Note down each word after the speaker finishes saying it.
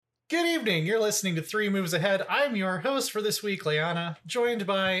Good evening. You're listening to Three Moves Ahead. I'm your host for this week, Liana, joined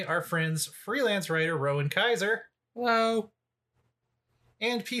by our friends freelance writer Rowan Kaiser. Hello.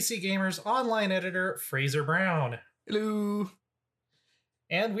 And PC Gamer's online editor Fraser Brown. Hello.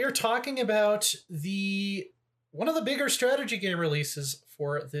 And we're talking about one of the bigger strategy game releases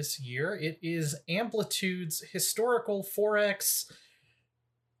for this year. It is Amplitude's historical 4X.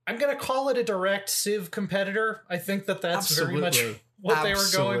 I'm going to call it a direct Civ competitor. I think that's Absolutely. very much what they were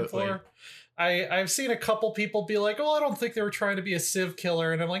going Absolutely. for. I've seen a couple people be like, oh, I don't think they were trying to be a Civ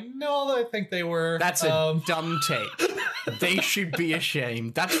killer. And I'm like, no, I think they were. That's a dumb take. They should be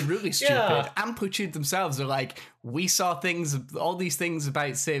ashamed. That's really stupid. Yeah. Amplitude themselves are like, we saw all these things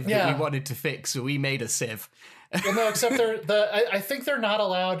about Civ that we wanted to fix, so we made a Civ. Well, no, except I think they're not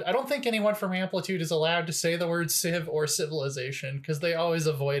allowed. I don't think anyone from Amplitude is allowed to say the word Civ or civilization because they always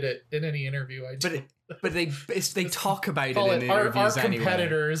avoid it in any interview I do. But they talk about it Call in interviews our anyway.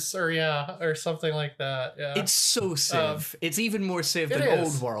 competitors, or something like that. Yeah, It's so Civ. It's even more Civ than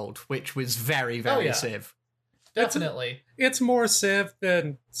Old World, which was very, very Civ. Definitely. It's more Civ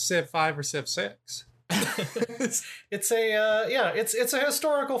than Civ 5 or Civ 6. It's a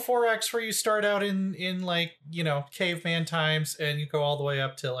historical 4X where you start out in like, caveman times and you go all the way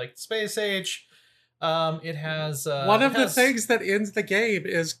up to like space age. It has one of the things that ends the game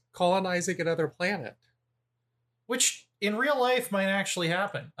is colonizing another planet, which in real life might actually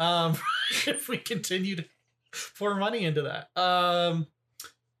happen if we continue to pour money into that.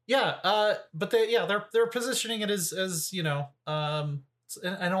 But they're positioning it as an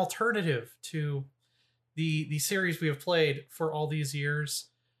alternative to the series we have played for all these years.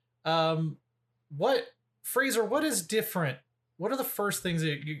 Fraser, what is different? What are the first things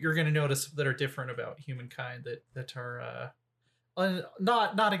that you're going to notice that are different about Humankind that are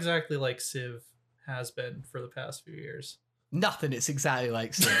not exactly like Civ has been for the past few years? Nothing. It's exactly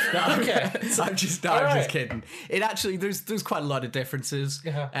like Civ. Okay. I'm just kidding. It actually there's quite a lot of differences.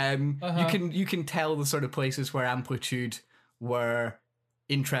 You can tell the sort of places where Amplitude were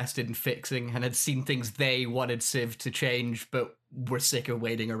interested in fixing and had seen things they wanted Civ to change, but were sick of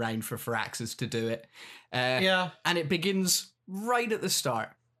waiting around for Firaxis to do it. And it begins right at the start,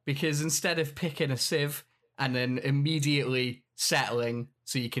 because instead of picking a Civ and then immediately settling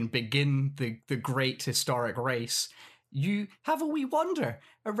so you can begin the great historic race, you have a wee wander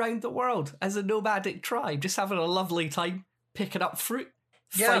around the world as a nomadic tribe, just having a lovely time picking up fruit,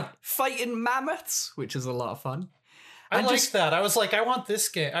 fighting mammoths, which is a lot of fun. I like that. I was like, I want this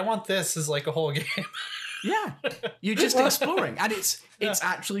game. I want this as like a whole game. Yeah, you're just exploring, and it's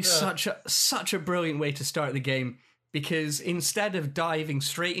actually such a brilliant way to start the game, because instead of diving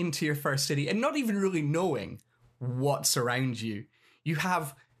straight into your first city and not even really knowing what's around you, you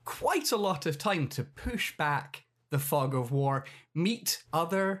have quite a lot of time to push back the fog of war, meet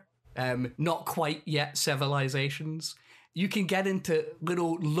other not quite yet civilizations. You can get into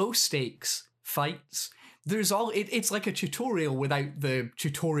little low stakes fights. It's like a tutorial without the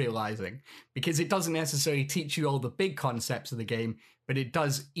tutorializing, because it doesn't necessarily teach you all the big concepts of the game, but it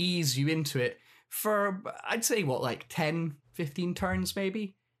does ease you into it for, I'd say, 10, 15 turns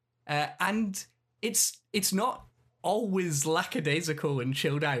maybe. And it's not always lackadaisical and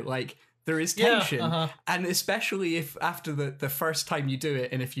chilled out. Like, there is tension, and especially if after the first time you do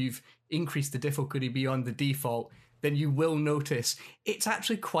it, and if you've increased the difficulty beyond the default, then you will notice it's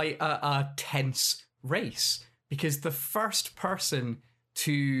actually quite a tense race, because the first person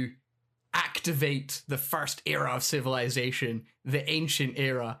to activate the first era of civilization, the ancient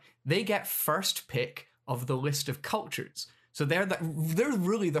era, they get first pick of the list of cultures. So they're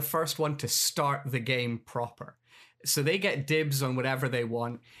really the first one to start the game proper. So they get dibs on whatever they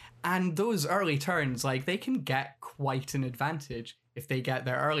want. And those early turns, they can get quite an advantage if they get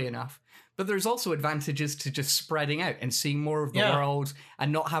there early enough. But there's also advantages to just spreading out and seeing more of the world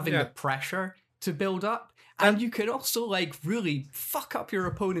and not having the pressure to build up. And you can also really fuck up your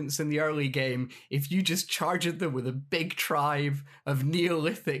opponents in the early game if you just charge at them with a big tribe of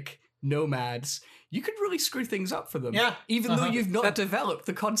Neolithic nomads. You could really screw things up for them, even though you've not developed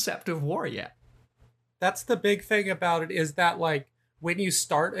the concept of war yet. That's the big thing about it, is that when you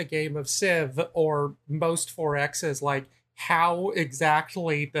start a game of Civ or most 4Xs, how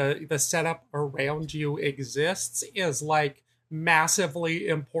exactly the setup around you exists is massively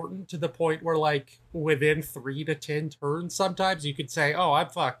important, to the point where within 3 to 10 turns sometimes you could say, oh, I'm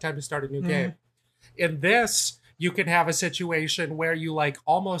fucked, time to start a new game. In this, you can have a situation where you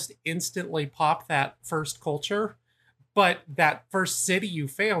almost instantly pop that first culture, but that first city you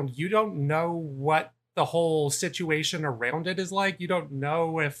found, you don't know what the whole situation around it is like. You don't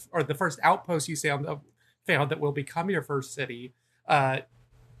know or the first outpost you found that will become your first city,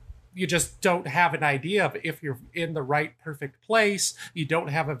 you just don't have an idea of if you're in the right perfect place. You don't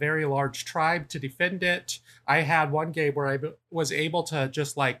have a very large tribe to defend it. I had one game where I was able to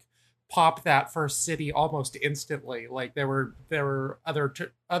just like pop that first city almost instantly. Like there were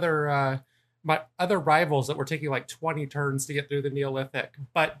my other rivals that were taking like 20 turns to get through the Neolithic,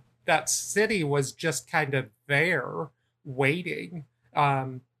 but that city was just kind of there waiting,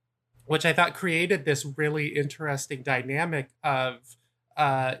 which I thought created this really interesting dynamic of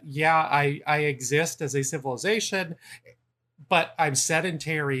I exist as a civilization, but I'm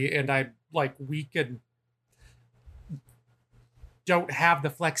sedentary and I'm like weak and don't have the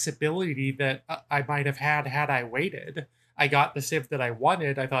flexibility that I might have had I waited. I got the civ that I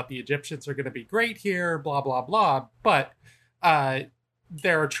wanted. I thought the Egyptians are going to be great here, blah, blah, blah. But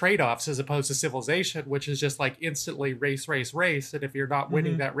there are trade-offs as opposed to civilization, which is just like instantly race, race, race. And if you're not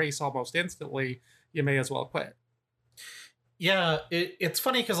winning that race almost instantly, you may as well quit. Yeah, it's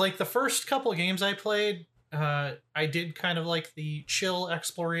funny because like the first couple of games I played, I did kind of like the chill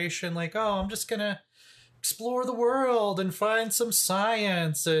exploration, like, oh, I'm just gonna explore the world and find some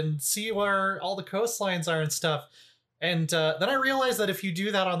science and see where all the coastlines are and stuff. And then I realized that if you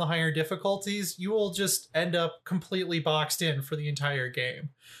do that on the higher difficulties, you will just end up completely boxed in for the entire game.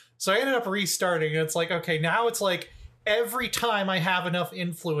 So I ended up restarting, and it's like, okay, now it's like every time I have enough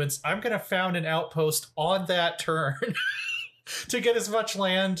influence, I'm going to found an outpost on that turn to get as much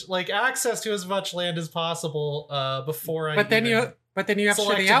land, like access to as much land as possible before I But then you have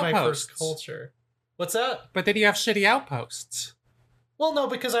shitty outposts. My first culture. What's that? But then you have shitty outposts. Well, no,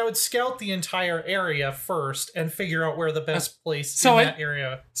 because I would scout the entire area first and figure out where the best place in that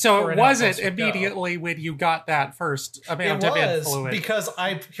area. So it wasn't immediately when you got that first amount of influence. Because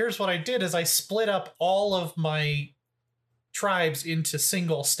here's what I did is I split up all of my tribes into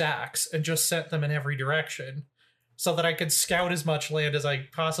single stacks and just sent them in every direction so that I could scout as much land as I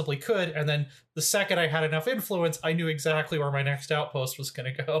possibly could. And then the second I had enough influence, I knew exactly where my next outpost was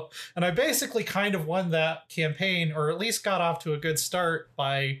going to go. And I basically kind of won that campaign, or at least got off to a good start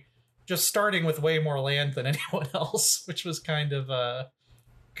by just starting with way more land than anyone else, which was kind of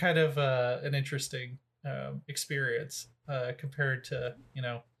an interesting experience compared to,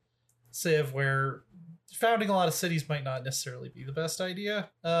 Civ, where founding a lot of cities might not necessarily be the best idea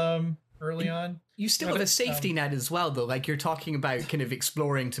early on. You still have a safety net as well, though. Like, you're talking about kind of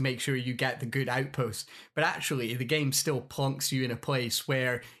exploring to make sure you get the good outpost. But actually, the game still plonks you in a place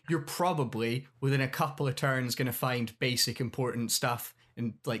where you're probably, within a couple of turns, going to find basic important stuff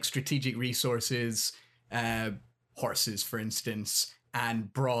and, like, strategic resources, horses, for instance,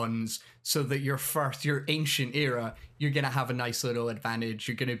 and bronze, so that your ancient era, you're going to have a nice little advantage.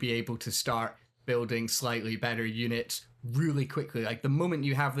 You're going to be able to start building slightly better units really quickly. Like, the moment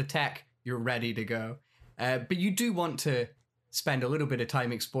you have the tech, you're ready to go. But you do want to spend a little bit of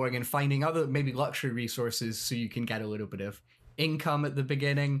time exploring and finding other maybe luxury resources so you can get a little bit of income at the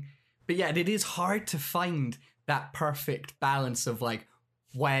beginning. But yeah, it is hard to find that perfect balance of like,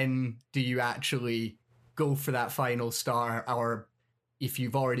 when do you actually go for that final star? Or if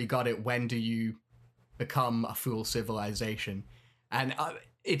you've already got it, when do you become a full civilization? And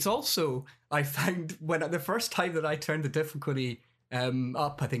it's also, I found when the first time that I turned the difficulty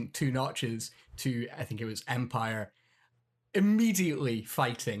up, I think 2 notches to, I think it was Empire, immediately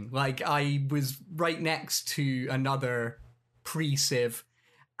fighting. Like, I was right next to another pre-civ,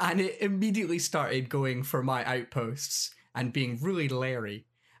 and it immediately started going for my outposts and being really leery.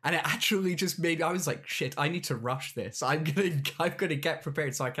 And it actually just made, I was like, shit, I need to rush this. I'm gonna get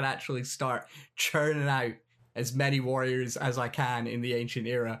prepared so I can actually start churning out as many warriors as I can in the ancient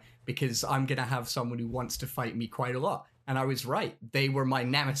era, because I'm gonna have someone who wants to fight me quite a lot. And I was right. They were my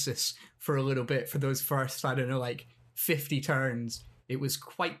nemesis for a little bit for those first, 50 turns. It was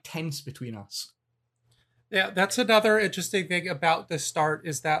quite tense between us. Yeah, that's another interesting thing about the start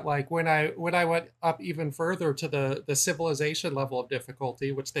is that, like, when I went up even further to the civilization level of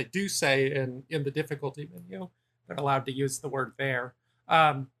difficulty, which they do say in the difficulty menu, they're allowed to use the word there.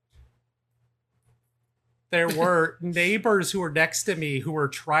 There were neighbors who were next to me who were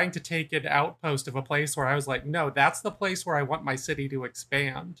trying to take an outpost of a place where I was like, no, that's the place where I want my city to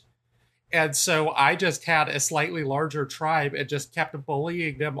expand. And so I just had a slightly larger tribe and just kept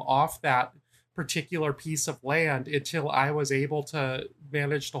bullying them off that particular piece of land until I was able to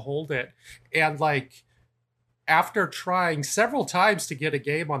manage to hold it. And like, after trying several times to get a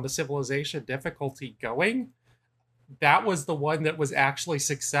game on the civilization difficulty going, that was the one that was actually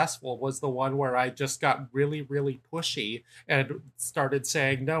successful, was the one where I just got really, really pushy and started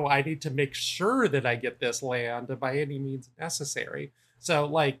saying, no, I need to make sure that I get this land by any means necessary. So,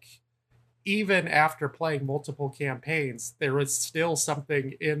 like, even after playing multiple campaigns, there was still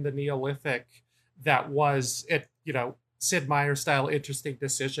something in the Neolithic that was, Sid Meier style interesting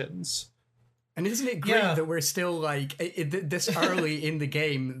decisions. And isn't it great that we're still like this early in the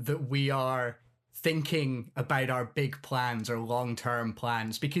game that we are thinking about our big plans or long-term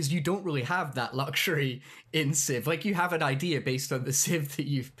plans, because you don't really have that luxury in Civ. Like, you have an idea based on the Civ that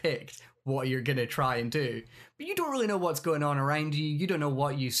you've picked, what you're going to try and do, but you don't really know what's going on around you. You don't know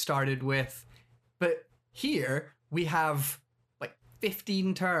what you started with. But here we have like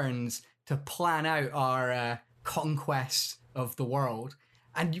 15 turns to plan out our conquest of the world.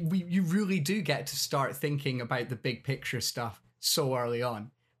 And you really do get to start thinking about the big picture stuff so early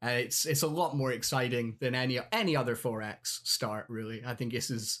on. And it's a lot more exciting than any other 4X start, really. I think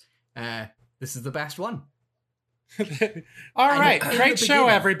this is the best one. All right, great show,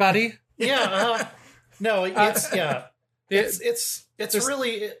 everybody. Yeah, no, it's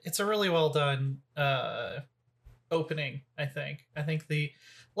it's a really well done opening. I think the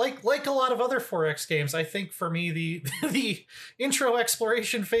like a lot of other 4X games. I think for me the intro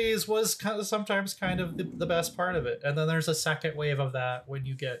exploration phase was sometimes the best part of it, and then there's a second wave of that when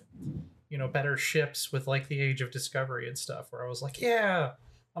you get better ships with like the Age of Discovery and stuff, where I was like, yeah,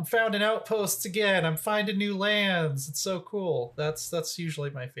 I'm founding outposts again. I'm finding new lands. It's so cool. That's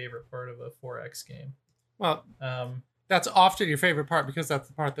usually my favorite part of a 4X game. Well, that's often your favorite part because that's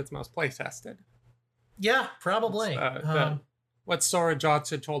the part that's most play tested. Yeah, probably. What Sora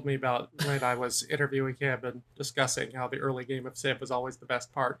Johnson told me about when I was interviewing him and discussing how the early game of Civ was always the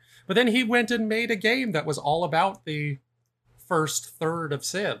best part. But then he went and made a game that was all about the first third of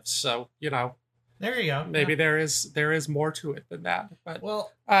Civ. So, there you go. Maybe there is more to it than that. But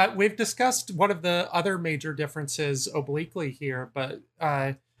we've discussed one of the other major differences obliquely here, but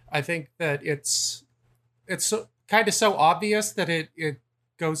I think that it's kind of so obvious that it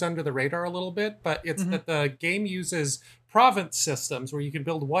goes under the radar a little bit, but it's that the game uses province systems where you can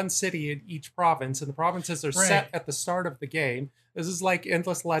build one city in each province, and the provinces are set at the start of the game. This is like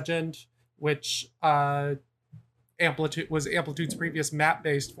Endless Legend, which Amplitude's previous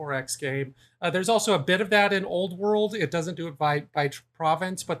map-based 4X game. There's also a bit of that in Old World. It doesn't do it by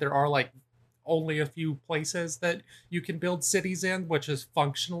province, but there are like only a few places that you can build cities in, which is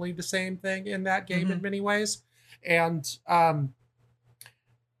functionally the same thing in that game in many ways. And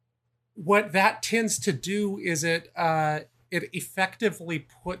what that tends to do is it effectively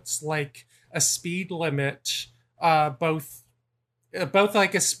puts like a speed limit, both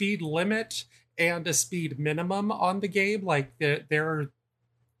like a speed limit and a speed minimum on the game. Like there are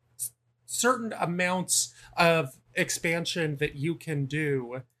certain amounts of expansion that you can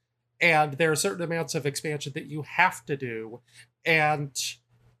do, and there are certain amounts of expansion that you have to do, and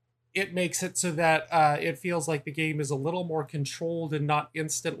it makes it so that it feels like the game is a little more controlled and not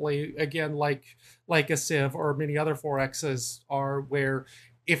instantly, again, like a Civ or many other 4Xs are, where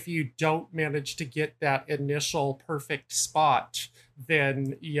if you don't manage to get that initial perfect spot,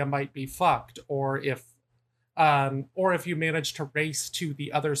 then you might be fucked. Or if you manage to race to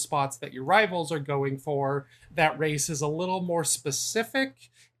the other spots that your rivals are going for, that race is a little more specific,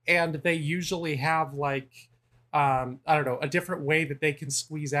 and they usually have like, a different way that they can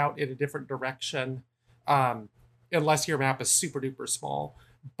squeeze out in a different direction, unless your map is super duper small.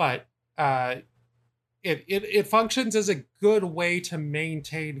 But it functions as a good way to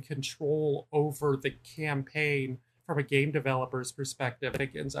maintain control over the campaign from a game developer's perspective. I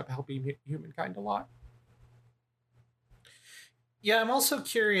think it ends up helping Humankind a lot. Yeah, I'm also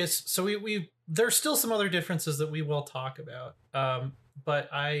curious. So we there's still some other differences that we will talk about. But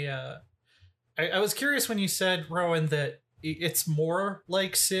I was curious when you said, Rowan, that it's more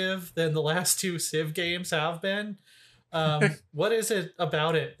like Civ than the last two Civ games have been. What is it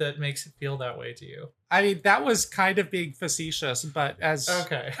about it that makes it feel that way to you? I mean, that was kind of being facetious, but as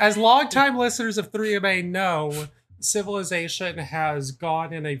longtime listeners of 3MA know, Civilization has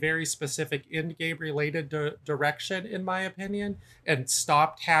gone in a very specific in-game related direction, in my opinion, and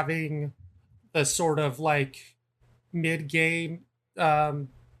stopped having the sort of like mid-game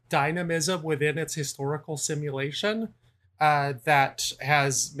dynamism within its historical simulation that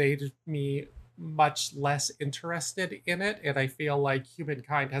has made me much less interested in it. And I feel like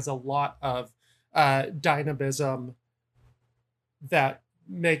Humankind has a lot of dynamism that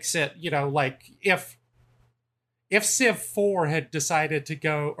makes it, like if Civ 4 had decided to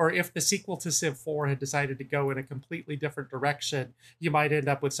go, or if the sequel to Civ 4 had decided to go in a completely different direction, you might end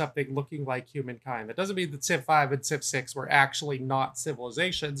up with something looking like Humankind. That doesn't mean that Civ 5 and Civ 6 were actually not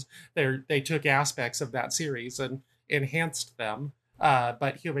civilizations. They took aspects of that series and enhanced them.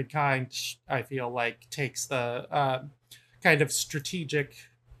 But Humankind, I feel like, takes the kind of strategic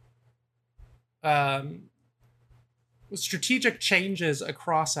um, strategic changes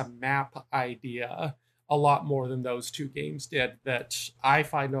across a map idea a lot more than those two games did. That I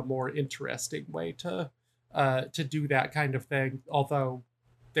find a more interesting way to do that kind of thing. Although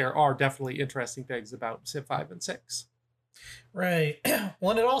there are definitely interesting things about Civ 5 and 6. Right.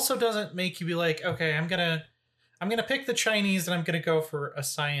 Well, and it also doesn't make you be like, okay, I'm gonna pick the Chinese and I'm gonna go for a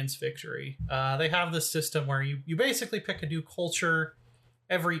science victory. They have this system where you basically pick a new culture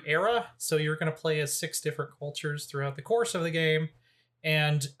every era, so you're gonna play as 6 different cultures throughout the course of the game,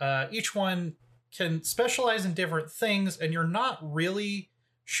 and each one can specialize in different things, and you're not really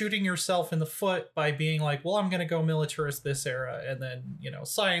shooting yourself in the foot by being like, well, I'm gonna go militarist this era, and then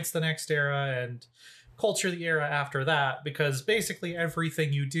science the next era, and culture the era after that, because basically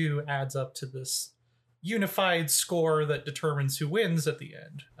everything you do adds up to this unified score that determines who wins at the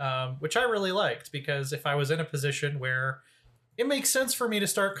end, which I really liked, because if I was in a position where it makes sense for me to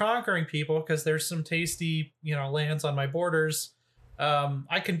start conquering people because there's some tasty lands on my borders,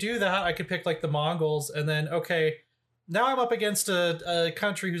 I can do that. I could pick like the Mongols, and then okay, now I'm up against a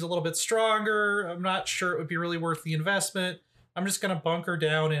country who's a little bit stronger. I'm not sure it would be really worth the investment. I'm just going to bunker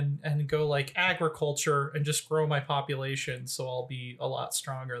down and go like agriculture and just grow my population, so I'll be a lot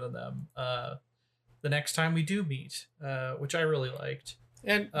stronger than them the next time we do meet, which I really liked.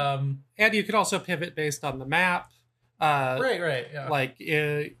 And you could also pivot based on the map. Right, yeah. Like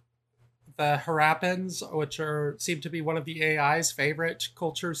the Harappans, which seem to be one of the AI's favorite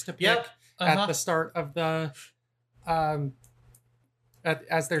cultures to pick at the start of the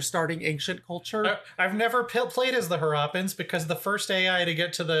as they're starting ancient culture. I've never played as the Harappans because the first AI to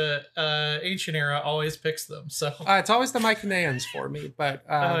get to the ancient era always picks them. So it's always the Mycenaeans for me, but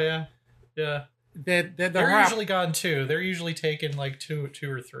oh yeah. They're usually gone too. They're usually taken like two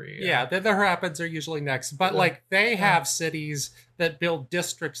or three. Yeah, the Harappans are usually next, but like they have cities that build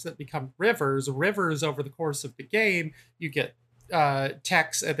districts that become rivers over the course of the game. You get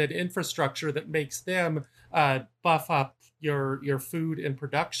techs and then infrastructure that makes them buff up your food and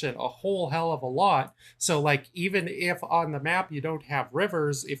production a whole hell of a lot. So like even if on the map you don't have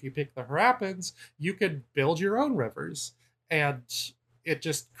rivers, if you pick the Harappans, you could build your own rivers, and it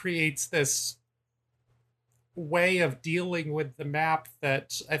just creates this way of dealing with the map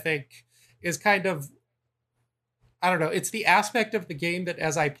that I think is kind of, I don't know, it's the aspect of the game that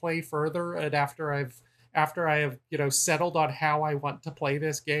as I play further and after I have settled on how I want to play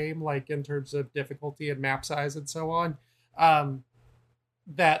this game, like in terms of difficulty and map size and so on,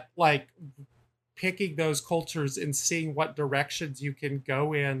 that like picking those cultures and seeing what directions you can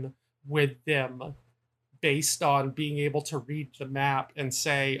go in with them based on being able to read the map and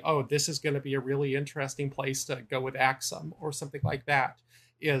say, oh, this is going to be a really interesting place to go with Axum or something like that,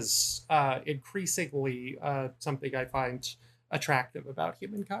 is increasingly something I find attractive about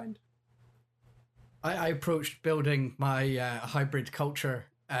Humankind. I approached building my hybrid culture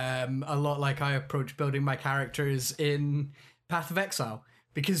a lot like I approached building my characters in Path of Exile,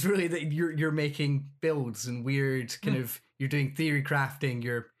 because really you're making builds and weird kind of, you're doing theory crafting,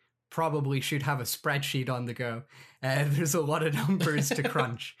 you're probably should have a spreadsheet on the go. There's a lot of numbers to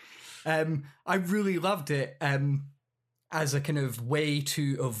crunch. I really loved it as a kind of way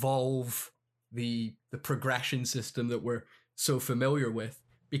to evolve the progression system that we're so familiar with,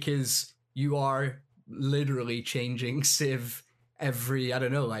 because you are literally changing Civ every, I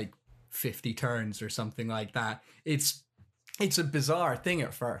don't know, like 50 turns or something like that. It's a bizarre thing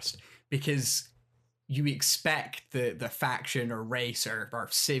at first, because you expect the faction or race or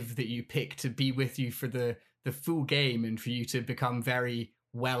civ that you pick to be with you for the full game and for you to become very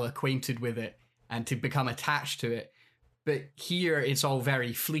well acquainted with it and to become attached to it. But here it's all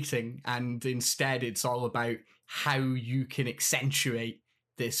very fleeting, and instead it's all about how you can accentuate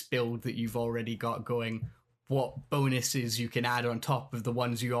this build that you've already got going, what bonuses you can add on top of the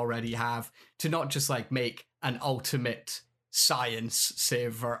ones you already have, to not just like make an ultimate science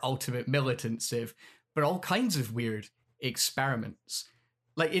civ or ultimate militant civ, but all kinds of weird experiments.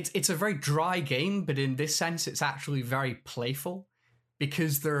 Like it's a very dry game, but in this sense, it's actually very playful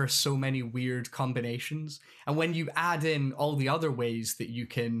because there are so many weird combinations. And when you add in all the other ways that you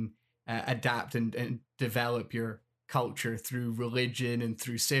can adapt and develop your culture through religion and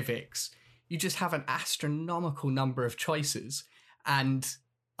through civics, you just have an astronomical number of choices. And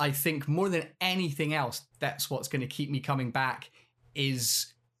I think more than anything else, that's what's going to keep me coming back,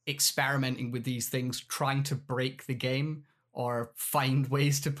 is experimenting with these things, trying to break the game or find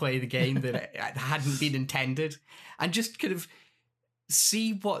ways to play the game that hadn't been intended, and just kind of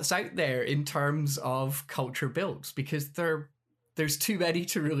see what's out there in terms of culture builds, because there's too many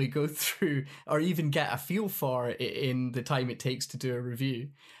to really go through or even get a feel for in the time it takes to do a review.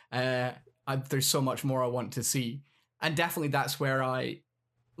 there's so much more I want to see. And definitely that's where I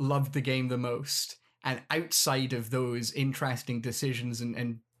loved the game the most. And outside of those interesting decisions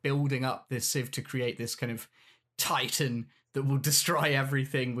and building up this Civ to create this kind of titan that will destroy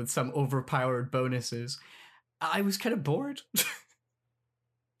everything with some overpowered bonuses, I was kind of bored.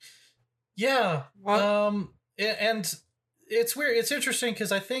 Yeah. And it's weird. It's interesting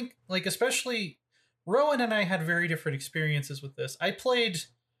because I think, like, especially Rowan and I had very different experiences with this. I played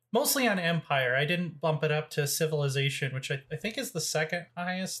mostly on Empire. I didn't bump it up to Civilization, which I think is the second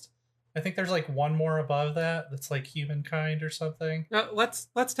highest. I think there's like one more above that. That's like Humankind or something. Now, let's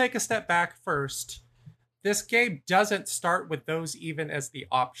take a step back first. This game doesn't start with those even as the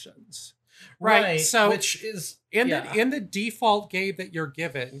options, right? So, which is in the default game that you're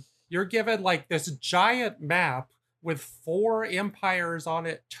given like this giant map with 4 empires on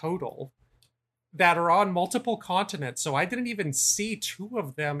it total that are on multiple continents. So I didn't even see 2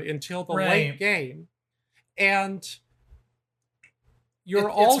 of them until the late game, and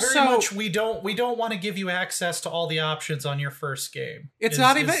it's very much we don't want to give you access to all the options on your first game. It's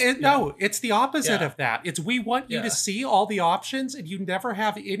it's the opposite of that. It's we want you to see all the options and you never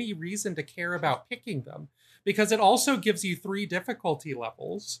have any reason to care about picking them, because it also gives you 3 difficulty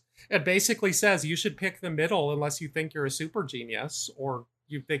levels. It basically says you should pick the middle unless you think you're a super genius or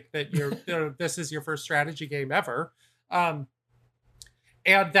you think that this is your first strategy game ever.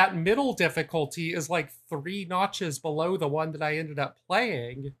 And that middle difficulty is like 3 notches below the one that I ended up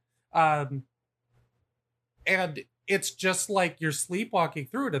playing. And it's just like you're sleepwalking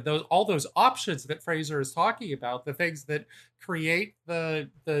through it. And all those options that Fraser is talking about, the things that create the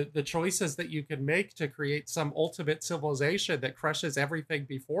choices that you can make to create some ultimate civilization that crushes everything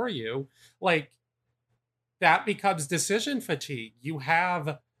before you, like, that becomes decision fatigue. You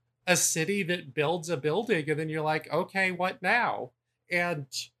have a city that builds a building and then you're like, okay, what now? And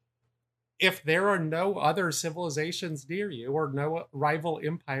if there are no other civilizations near you or no rival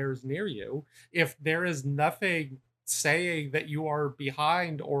empires near you, if there is nothing saying that you are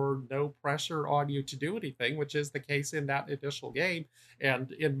behind or no pressure on you to do anything, which is the case in that initial game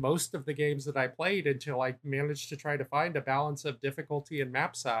and in most of the games that I played until I managed to try to find a balance of difficulty and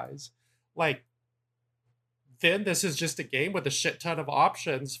map size, like, then this is just a game with a shit ton of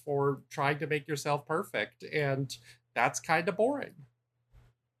options for trying to make yourself perfect. And that's kind of boring.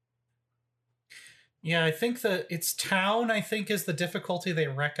 Yeah, I think that it's town, I think, is the difficulty they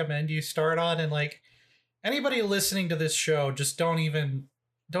recommend you start on. And like anybody listening to this show, just don't even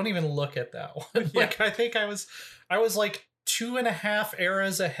look at that one. Yeah. Like I think I was like 2.5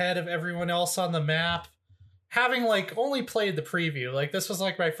 eras ahead of everyone else on the map, having like only played the preview. Like this was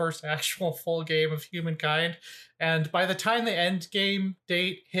like my first actual full game of Humankind. And by the time the end game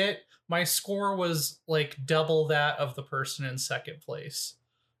date hit, my score was like double that of the person in second place.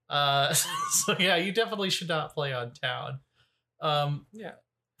 So yeah, you definitely should not play on town. Yeah.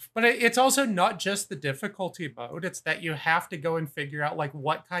 But it's also not just the difficulty mode. It's that you have to go and figure out like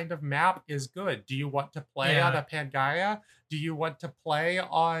what kind of map is good. Do you want to play on a Pangaea? Do you want to play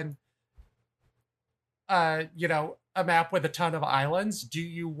on a map with a ton of islands? Do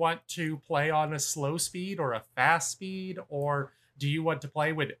you want to play on a slow speed or a fast speed? Or do you want to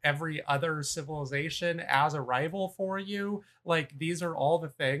play with every other civilization as a rival for you? Like, these are all the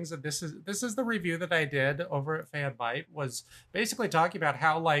things. And this is the review that I did over at Fanbyte, was basically talking about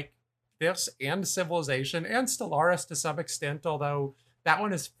how like this and Civilization and Stellaris to some extent, although that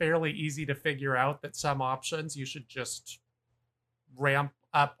one is fairly easy to figure out, that some options you should just ramp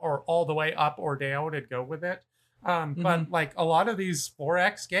up or all the way up or down and go with it. But like a lot of these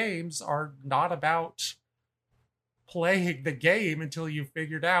 4X games are not about playing the game until you've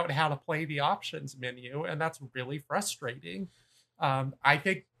figured out how to play the options menu, and that's really frustrating. I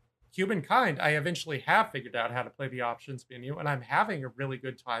think Humankind, I eventually have figured out how to play the options menu, and I'm having a really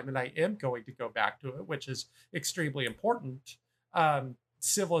good time, and I am going to go back to it, which is extremely important.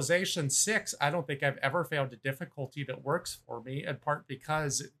 Civilization 6, I don't think I've ever found a difficulty that works for me, in part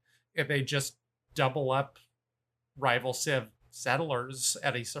because if they just double up rival Civ settlers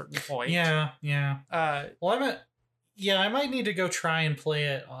at a certain point. Yeah. Well, I might need to go try and play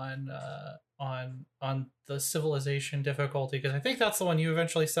it on the Civilization difficulty, because I think that's the one you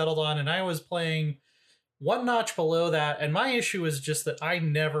eventually settled on, and I was playing one notch below that, and my issue is just that I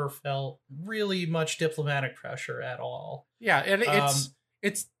never felt really much diplomatic pressure at all. Yeah, and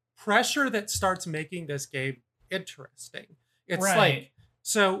it's pressure that starts making this game interesting. It's like,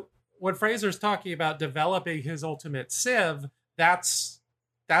 so when Fraser's talking about developing his ultimate Civ, that's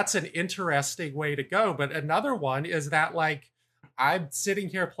an interesting way to go. But another one is that, like, I'm sitting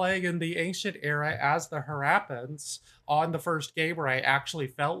here playing in the ancient era as the Harappans on the first game where I actually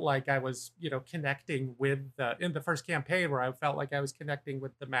felt like I was, connecting with in the first campaign where I felt like I was connecting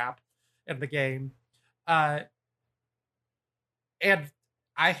with the map and the game. Uh, and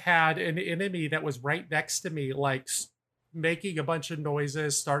I had an enemy that was right next to me, like making a bunch of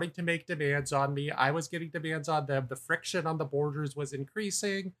noises, starting to make demands on me. I was getting demands on them. The friction on the borders was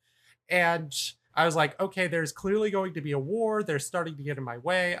increasing. And I was like, okay, there's clearly going to be a war. They're starting to get in my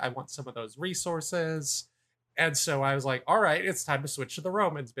way. I want some of those resources. And so I was like, all right, it's time to switch to the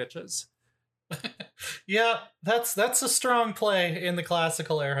Romans, bitches. Yeah, that's a strong play in the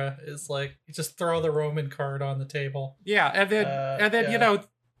classical era. Is like you just throw the Roman card on the table. Yeah, and then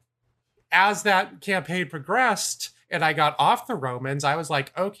as that campaign progressed and I got off the Romans, I was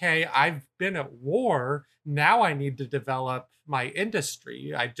like, okay, I've been at war. Now I need to develop my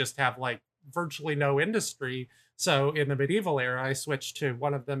industry. I just have like virtually no industry. So in the medieval era, I switched to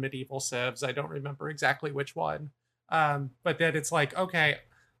one of the medieval civs. I don't remember exactly which one. But then it's like, okay,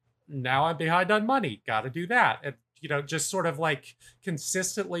 now I'm behind on money. Got to do that. And, just sort of like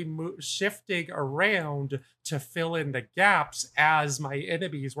consistently shifting around to fill in the gaps as my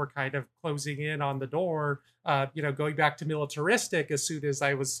enemies were kind of closing in on the door. Going back to militaristic as soon as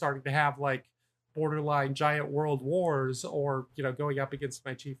I was starting to have like borderline giant world wars or, going up against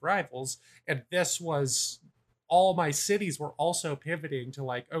my chief rivals. And this was all my cities were also pivoting to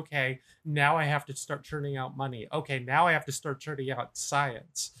like, okay, now I have to start churning out money. Okay, now I have to start churning out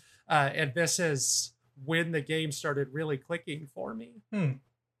science. And this is when the game started really clicking for me.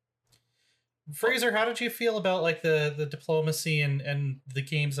 Fraser, how did you feel about like the diplomacy and the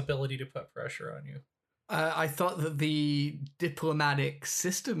game's ability to put pressure on you? I thought that the diplomatic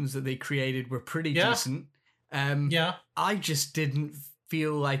systems that they created were pretty decent. I just didn't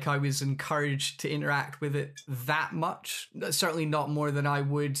feel like I was encouraged to interact with it that much. Certainly not more than I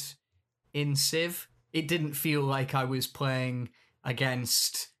would in Civ. It didn't feel like I was playing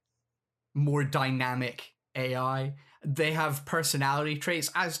against more dynamic AI. They have personality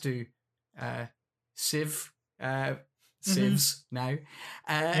traits, as do Civs now.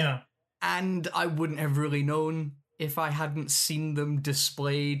 And I wouldn't have really known if I hadn't seen them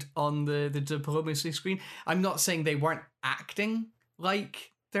displayed on the diplomacy screen. I'm not saying they weren't acting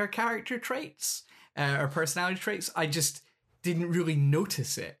like their character traits or personality traits. I just didn't really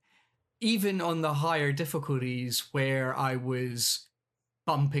notice it. Even on the higher difficulties where I was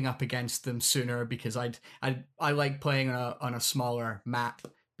bumping up against them sooner because I like playing on a smaller map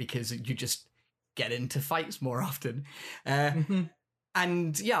because you just get into fights more often.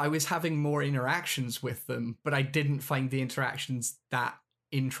 And yeah, I was having more interactions with them, but I didn't find the interactions that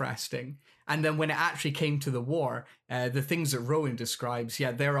interesting. And then when it actually came to the war, the things that Rowan describes,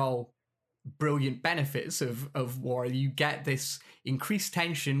 they're all brilliant benefits of war. You get this increased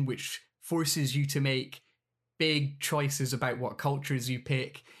tension, which forces you to make big choices about what cultures you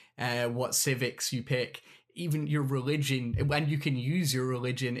pick, what civics you pick, even your religion. When you can use your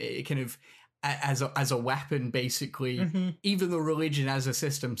religion, it kind of as a weapon, basically. Even though religion as a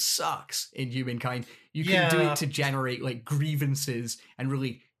system sucks in Humankind, you can do it to generate like grievances and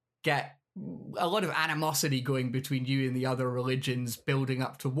really get a lot of animosity going between you and the other religions building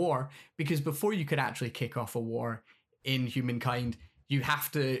up to war. Because before you can actually kick off a war in Humankind, you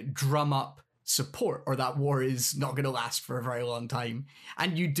have to drum up support or that war is not going to last for a very long time.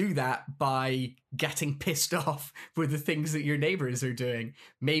 And you do that by getting pissed off with the things that your neighbors are doing.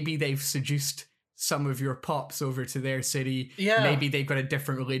 Maybe they've seduced some of your pops over to their city. Maybe they've got a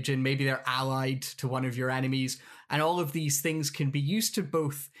different religion. Maybe they're allied to one of your enemies. And all of these things can be used to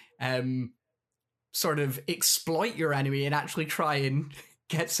both sort of exploit your enemy and actually try and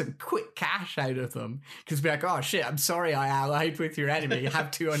get some quick cash out of them, because be like, oh shit, I'm sorry I allied with your enemy, have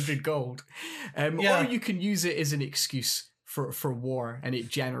 200 gold. Or you can use it as an excuse for war, and it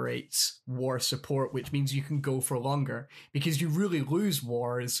generates war support, which means you can go for longer, because you really lose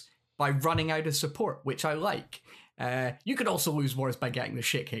wars by running out of support, which I like. You could also lose wars by getting the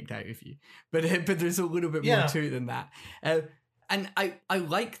shit kicked out of you, but there's a little bit more to it than that. And I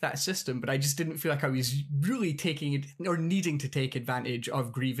like that system, but I just didn't feel like I was really taking it or needing to take advantage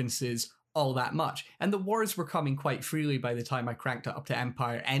of grievances all that much. And the wars were coming quite freely by the time I cranked it up to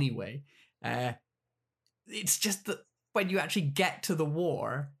Empire anyway. It's just that when you actually get to the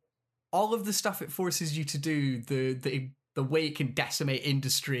war, all of the stuff it forces you to do, the way it can decimate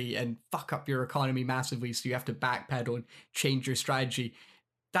industry and fuck up your economy massively, so you have to backpedal and change your strategy,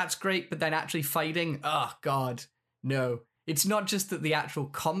 that's great, but then actually fighting, oh god, no. It's not just that the actual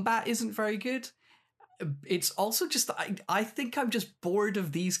combat isn't very good. it's also just I think I'm just bored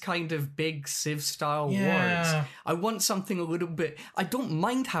of these kind of big Civ style wars. I want something a little bit. I don't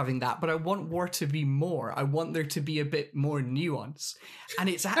mind having that, but I want war to be more. I want there to be a bit more nuance, and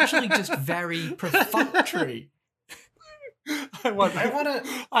it's actually just very perfunctory. I want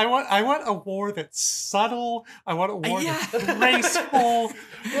a war that's subtle. I want a war that's graceful.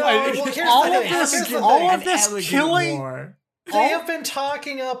 All of this killing. War. They have been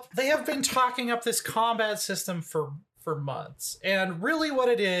talking up this combat system for months, and really what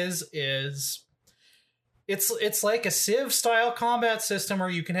it is it's like a Civ style combat system where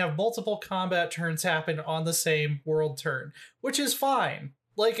you can have multiple combat turns happen on the same world turn, which is fine.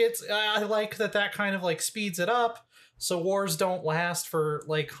 Like I like that kind of like speeds it up, so wars don't last for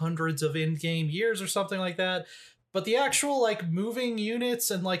like hundreds of in-game years or something like that. But the actual like moving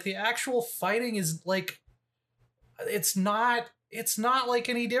units and like the actual fighting is like. It's not like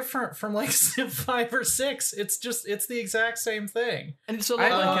any different from like Civ 5 or 6. It's the exact same thing. And it's a lot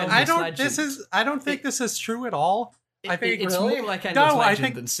like I don't think this is true at all. I think it's more like Endless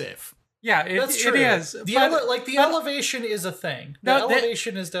Legend than Civ. Yeah, that's true. It is. The elevation is a thing.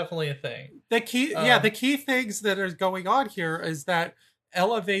 Elevation is definitely a thing. The key things that are going on here is that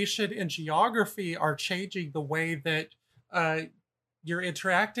elevation and geography are changing the way that you're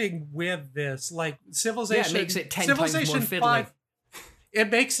interacting with this, like Civilization. Yeah, it makes it 10 times more fiddly. 5,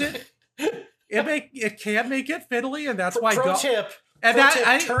 it makes it. It can make it fiddly, and that's why.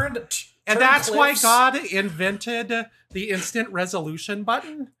 That's why God invented the instant resolution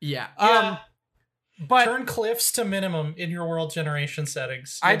button. Yeah. But turn cliffs to minimum in your world generation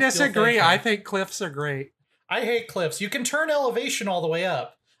settings. I disagree. I think cliffs are great. I hate cliffs. You can turn elevation all the way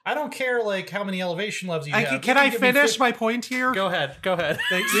up. I don't care like how many elevation levels you have. Can I finish my point here? Go ahead.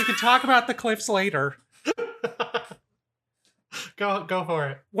 We can talk about the cliffs later. Go for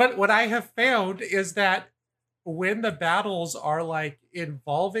it. What I have found is that when the battles are like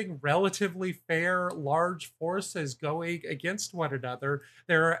involving relatively fair large forces going against one another,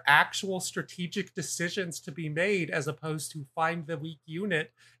 there are actual strategic decisions to be made as opposed to find the weak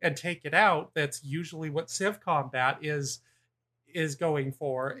unit and take it out. That's usually what Civ combat is going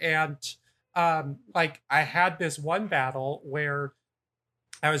for. And like I had this one battle where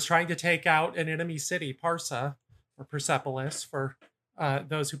I was trying to take out an enemy city, Parsa or Persepolis for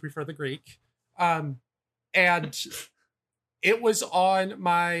those who prefer the Greek. And it was on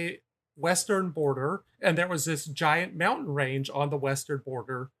my western border, and there was this giant mountain range on the western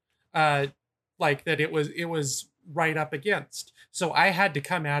border, like that it was right up against. So I had to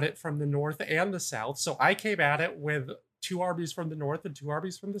come at it from the north and the south. So I came at it with 2 armies from the north and 2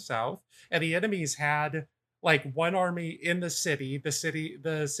 armies from the south, and the enemies had like 1 army in the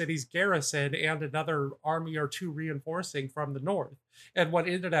city's garrison, and another army or 2 reinforcing from the north. And what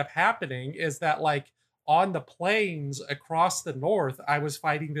ended up happening is that like on the plains across the north, I was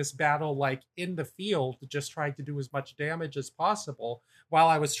fighting this battle like in the field, just trying to do as much damage as possible while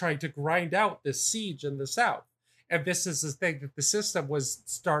I was trying to grind out this siege in the south. And this is the thing that the system was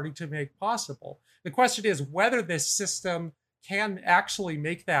starting to make possible. The question is whether this system can actually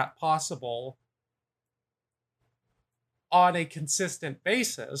make that possible on a consistent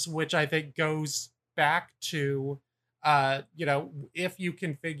basis, which I think goes back to, if you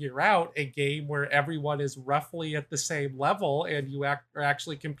can figure out a game where everyone is roughly at the same level and you are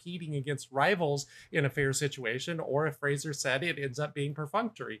actually competing against rivals in a fair situation, or if Fraser said it ends up being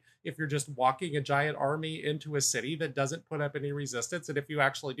perfunctory. If you're just walking a giant army into a city that doesn't put up any resistance, and if you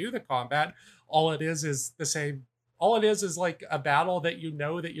actually do the combat, all it is the same. All it is like a battle that you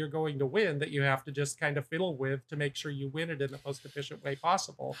know that you're going to win, that you have to just kind of fiddle with to make sure you win it in the most efficient way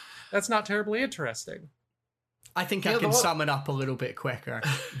possible. That's not terribly interesting. I think I can sum it up a little bit quicker.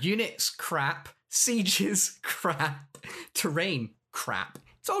 Units, crap. Sieges, crap. Terrain, crap.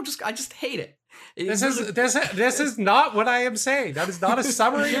 It's all I just hate it. This is not what I am saying. That is not a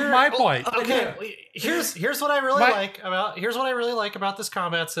summary of my point. Okay, here's what I really like about this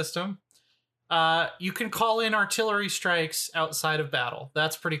combat system. You can call in artillery strikes outside of battle.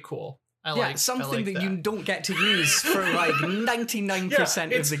 That's pretty cool. I like that you don't get to use for like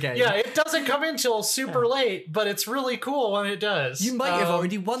 99% of the game. Yeah, it doesn't come in till super late, but it's really cool when it does. You might have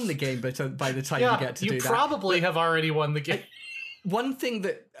already won the game by the time you get to do that. You probably have already won the game. One thing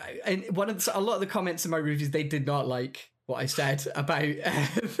that, and a lot of the comments in my reviews, they did not like what I said about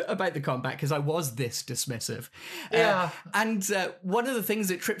the combat because I was this dismissive. And one of the things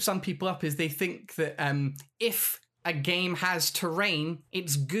that trips some people up is they think that if a game has terrain,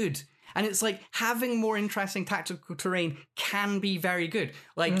 it's good. And it's like having more interesting tactical terrain can be very good.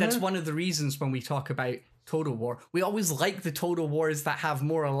 Like that's one of the reasons when we talk about Total War. We always like the Total Wars that have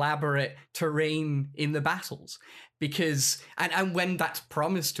more elaborate terrain in the battles, because and when that's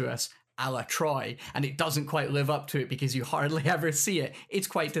promised to us, a la Troy, and it doesn't quite live up to it because you hardly ever see it, it's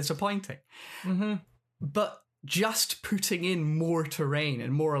quite disappointing. Mm-hmm. But just putting in more terrain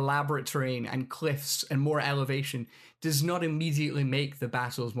and more elaborate terrain and cliffs and more elevation does not immediately make the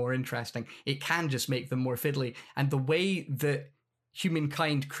battles more interesting. It can just make them more fiddly. And the way that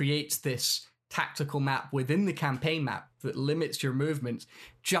Humankind creates this tactical map within the campaign map that limits your movements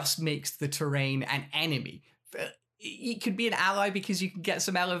just makes the terrain an enemy. It could be an ally because you can get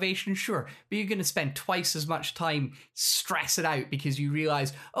some elevation, sure, but you're going to spend twice as much time stressing out because you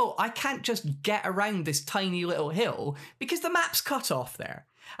realize, oh, I can't just get around this tiny little hill because the map's cut off there.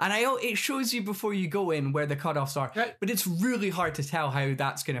 And it shows you before you go in where the cutoffs are, right. But it's really hard to tell how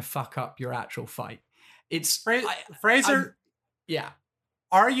that's going to fuck up your actual fight. It's Fraser. Yeah.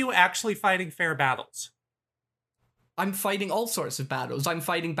 Are you actually fighting fair battles? I'm fighting all sorts of battles. I'm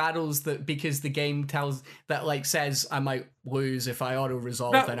fighting battles that because the game says I might lose if I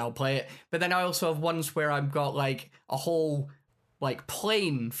auto-resolve, then I'll play it. But then I also have ones where I've got like a whole like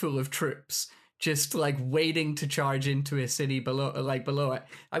plane full of troops just like waiting to charge into a city below it.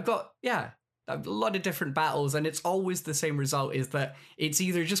 I've got a lot of different battles, and it's always the same result, is that it's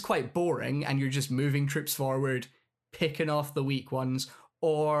either just quite boring and you're just moving troops forward, picking off the weak ones,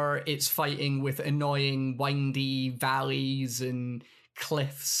 or it's fighting with annoying windy valleys and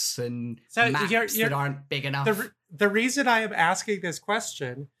cliffs and maps that aren't big enough. The reason I am asking this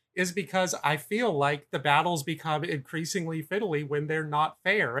question is because I feel like the battles become increasingly fiddly when they're not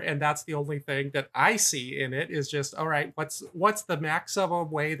fair, and that's the only thing that I see in it is just, all right, what's the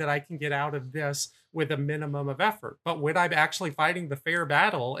maximum way that I can get out of this with a minimum of effort? But when I'm actually fighting the fair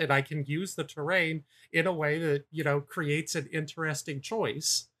battle and I can use the terrain in a way that, you know, creates an interesting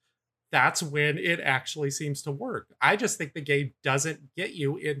choice, that's when it actually seems to work. I just think the game doesn't get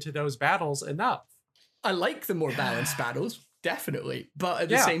you into those battles enough. I like the more balanced battles, definitely. But at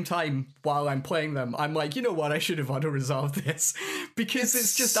the same time, while I'm playing them, I'm like, you know what, I should have auto-resolved this. Because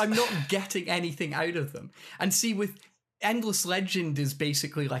it's just, I'm not getting anything out of them. And see, with Endless Legend is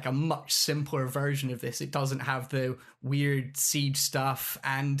basically like a much simpler version of this. It doesn't have the weird siege stuff,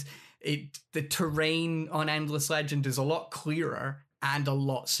 and the terrain on Endless Legend is a lot clearer and a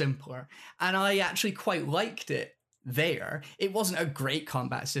lot simpler. And I actually quite liked it there. It wasn't a great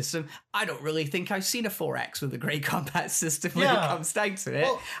combat system. I don't really think I've seen a 4X with a great combat system when it comes down to it.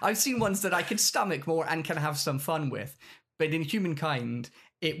 Well, I've seen ones that I can stomach more and can have some fun with. But in Humankind,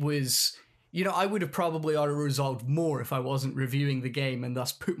 it was, you know, I would have probably auto-resolved more if I wasn't reviewing the game and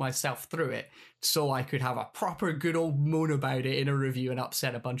thus put myself through it so I could have a proper good old moan about it in a review and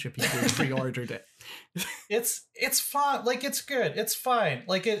upset a bunch of people who pre-ordered it. It's fun. Like, it's good. It's fine.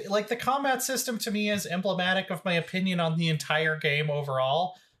 Like, the combat system to me is emblematic of my opinion on the entire game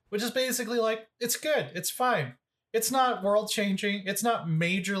overall, which is basically like, it's good. It's fine. It's not world changing. It's not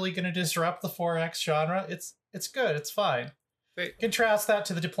majorly going to disrupt the 4X genre. It's good. It's fine. Contrast that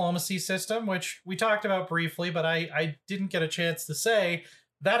to the diplomacy system, which we talked about briefly, but I didn't get a chance to say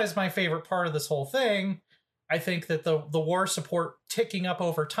that is my favorite part of this whole thing. I think that the war support ticking up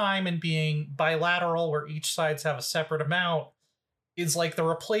over time and being bilateral, where each sides have a separate amount, is like the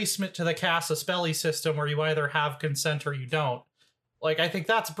replacement to the Casus Belli system, where you either have consent or you don't. Like, I think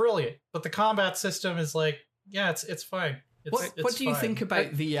that's brilliant, but the combat system is like, yeah, it's fine. What do you think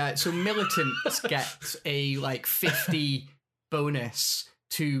about the so militants get a like 50 bonus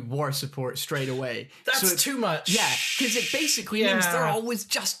to war support straight away? That's too much. Yeah, because it basically means they're always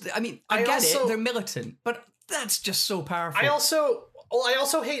just, I mean, I get it, they're militant, but that's just so powerful. I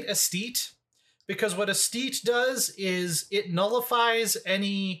also hate Esthete, because what Esthete does is it nullifies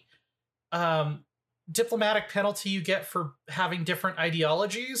any diplomatic penalty you get for having different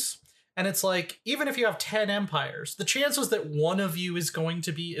ideologies. And it's like, even if you have 10 empires, the chances that one of you is going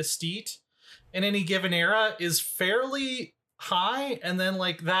to be Esthete in any given era is fairly high, and then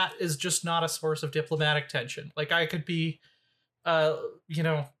like that is just not a source of diplomatic tension. Like, I could be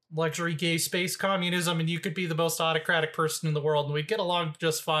luxury gay space communism, and you could be the most autocratic person in the world, and we'd get along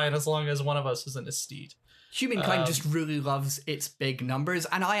just fine as long as one of us is an Esthete. Humankind just really loves its big numbers,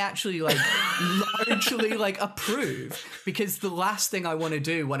 and I actually like largely like approve, because the last thing I want to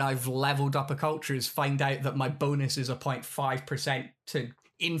do when I've leveled up a culture is find out that my bonus is a 0.5% to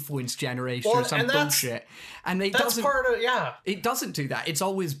influence generation or some bullshit. And it doesn't it doesn't do that. It's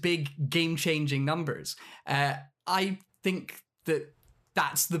always big game-changing numbers. I think that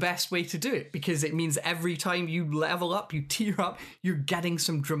that's the best way to do it, because it means every time you level up, you tier up, you're getting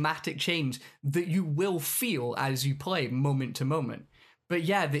some dramatic change that you will feel as you play moment to moment. But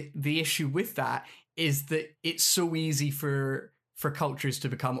yeah, the issue with that is that it's so easy for cultures to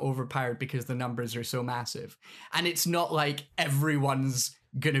become overpowered because the numbers are so massive. And it's not like everyone's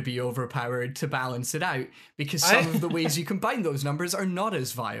going to be overpowered to balance it out, because some of the ways you combine those numbers are not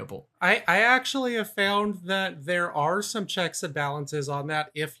as viable. I actually have found that there are some checks and balances on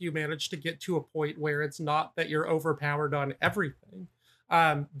that if you manage to get to a point where it's not that you're overpowered on everything.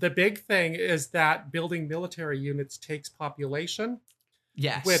 The big thing is that building military units takes population.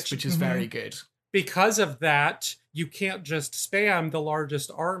 Yes, which is very good. Because of that, you can't just spam the largest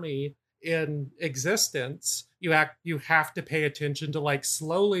army in existence. You have to pay attention to like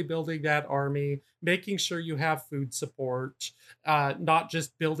slowly building that army, making sure you have food support, not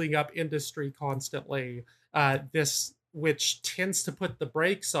just building up industry constantly. This which tends to put the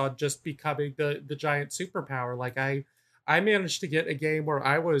brakes on just becoming the giant superpower. Like I managed to get a game where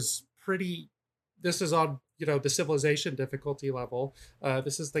I was pretty. This is on the civilization difficulty level.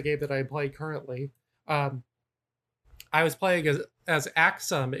 This is the game that I play currently. I was playing as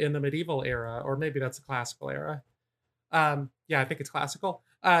Axum in the medieval era, or maybe that's the classical era. Yeah, I think it's classical,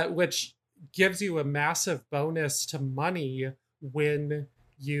 which gives you a massive bonus to money when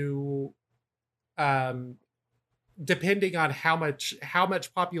you, depending on how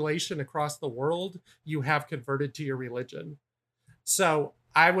much population across the world you have converted to your religion. So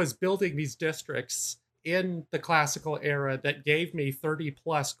I was building these districts in the classical era that gave me 30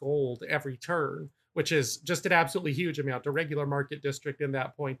 plus gold every turn, which is just an absolutely huge amount. A regular market district in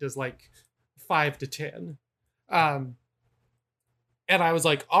that point is like 5 to 10. And I was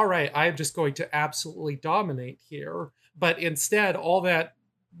like, all right, I'm just going to absolutely dominate here. But instead, all that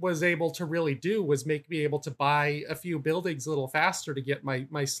was able to really do was make me able to buy a few buildings a little faster to get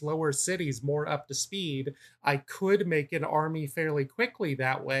my slower cities more up to speed. I could make an army fairly quickly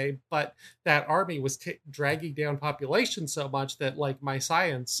that way, but that army was dragging down population so much that like my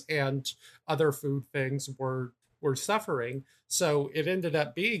science and other food things were suffering. So it ended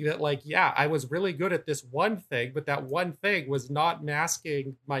up being that like, yeah, I was really good at this one thing, but that one thing was not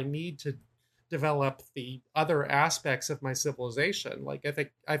masking my need to develop the other aspects of my civilization. Like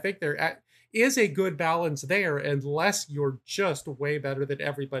I think there is a good balance there, unless you're just way better than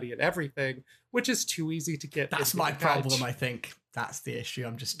everybody at everything, which is too easy to get. That's my problem. I think that's the issue.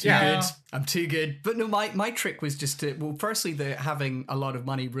 I'm just too Yeah. good. I'm too good. But no, my trick was just to, well, firstly, having a lot of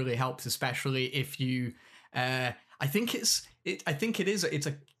money really helps, especially if you. I think it's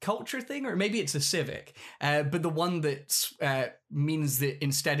a culture thing, or maybe it's a civic. But the one that means that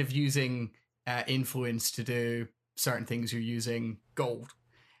instead of using influence to do certain things, you're using gold,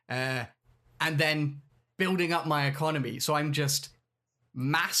 and then building up my economy. So I'm just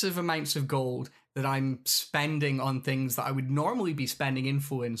massive amounts of gold that I'm spending on things that I would normally be spending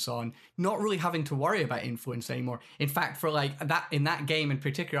influence on, not really having to worry about influence anymore. In fact, for like that, in that game in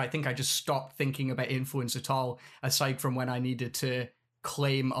particular, I think I just stopped thinking about influence at all, aside from when I needed to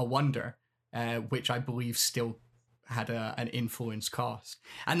claim a wonder, which I believe still had an influence cost.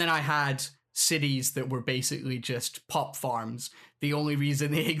 And then I had cities that were basically just pop farms. The only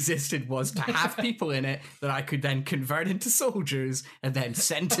reason they existed was to have people in it that I could then convert into soldiers and then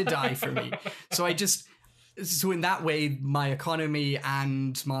send to die for me. So in that way, my economy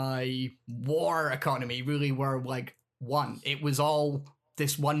and my war economy really were like one. It was all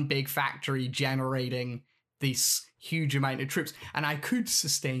this one big factory generating this huge amount of troops, and I could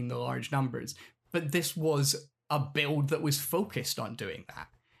sustain the large numbers. But this was a build that was focused on doing that.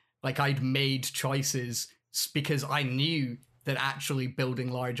 Like, I'd made choices because I knew that actually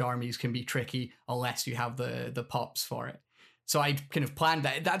building large armies can be tricky unless you have the pops for it. So I kind of planned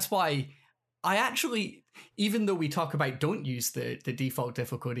that. That's why I actually, even though we talk about don't use the default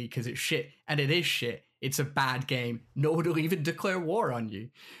difficulty because it's shit, and it is shit, it's a bad game, no one will even declare war on you.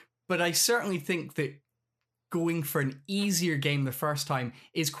 But I certainly think that going for an easier game the first time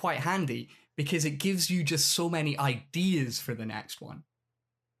is quite handy, because it gives you just so many ideas for the next one.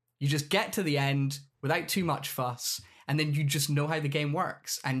 You just get to the end without too much fuss, and then you just know how the game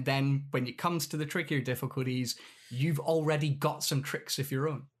works. And then when it comes to the trickier difficulties, you've already got some tricks of your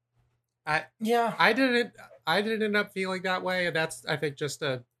own. I didn't end up feeling that way, and that's, I think, just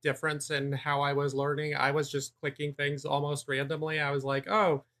a difference in how I was learning. I was just clicking things almost randomly. I was like,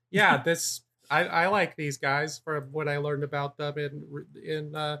 oh yeah, this I like these guys from what I learned about them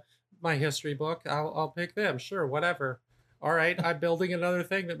in my history book. I'll pick them, sure, whatever. All right, I'm building another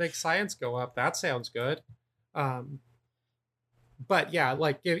thing that makes science go up. That sounds good. But yeah,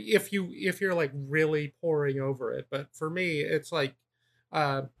 like if you're like really poring over it. But for me, it's like,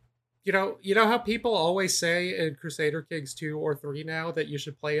 you know how people always say in Crusader Kings 2 or 3 now that you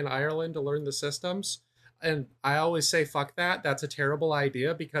should play in Ireland to learn the systems. and I always say fuck that. That's a terrible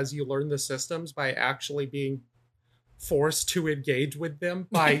idea because you learn the systems by actually being forced to engage with them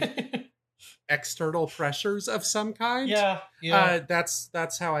by external pressures of some kind. Yeah.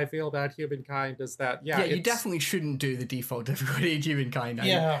 That's how I feel about Humankind. Is that Yeah, you definitely shouldn't do the default difficulty in Humankind.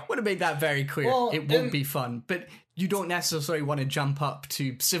 Yeah. I want to make that very clear. Well, it won't be fun, but you don't necessarily want to jump up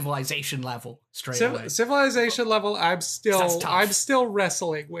to civilization level straight away. Civilization level, I'm That's still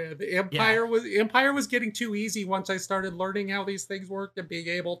wrestling with. Empire was getting too easy once I started learning how these things worked and being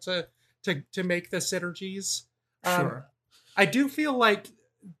able to make the synergies. Sure. I do feel like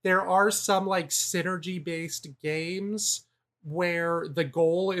there are some like synergy based games where the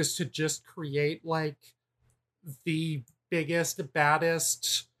goal is to just create like the biggest,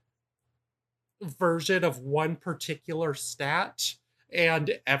 baddest version of one particular stat,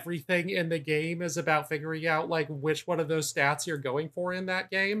 and everything in the game is about figuring out like which one of those stats you're going for in that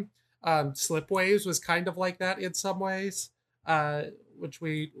game. Slipwaves was kind of like that in some ways,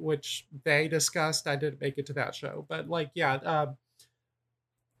 which they discussed. I didn't make it to that show, but like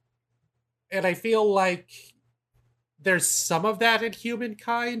and I feel like there's some of that in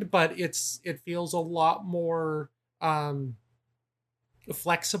Humankind, but it feels a lot more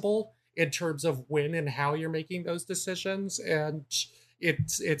flexible in terms of when and how you're making those decisions, and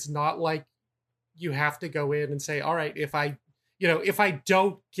it's not like you have to go in and say, all right, if I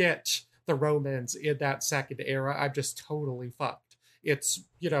don't get the Romans in that second era, I'm just totally fucked. It's,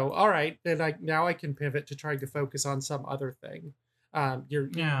 all right, then I can pivot to trying to focus on some other thing.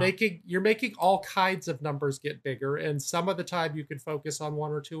 You're making all kinds of numbers get bigger, and some of the time you can focus on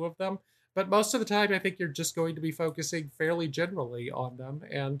one or two of them, but most of the time I think you're just going to be focusing fairly generally on them,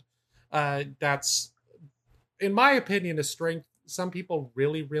 and that's, in my opinion, a strength. Some people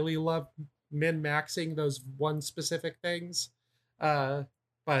really, really love min-maxing those one specific things,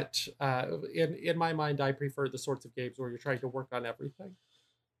 but in my mind, I prefer the sorts of games where you're trying to work on everything.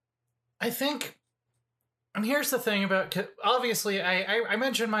 I think. And here's the thing about, obviously, I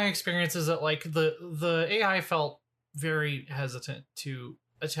mentioned my experiences that like the AI felt very hesitant to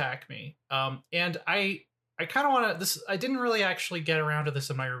attack me, and I kind of want to this. I didn't really actually get around to this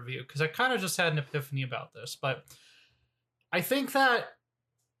in my review because I kind of just had an epiphany about this, but I think that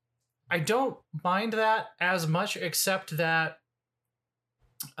I don't mind that as much, except that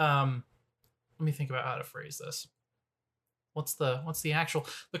let me think about how to phrase this. What's the actual,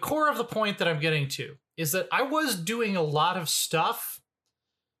 the core of the point that I'm getting to is that I was doing a lot of stuff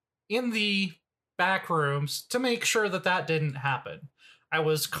in the back rooms to make sure that didn't happen. I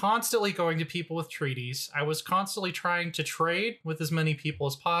was constantly going to people with treaties. I was constantly trying to trade with as many people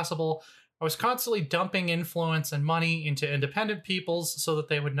as possible. I was constantly dumping influence and money into independent peoples so that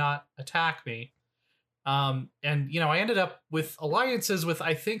they would not attack me. And, I ended up with alliances with,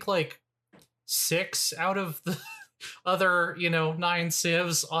 I think, like 6 out of the other 9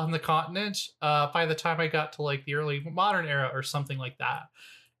 civs on the continent by the time I got to like the early modern era or something like that.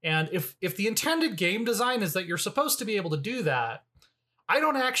 And if the intended game design is that you're supposed to be able to do that, I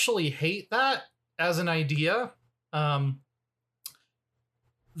don't actually hate that as an idea. The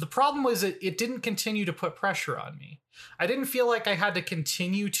problem was it didn't continue to put pressure on me. I didn't feel like I had to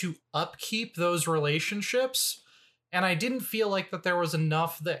continue to upkeep those relationships, and I didn't feel like that there was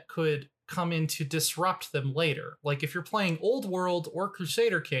enough that could come in to disrupt them later. Like if you're playing Old World or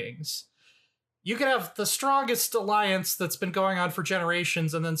Crusader Kings, you could have the strongest alliance that's been going on for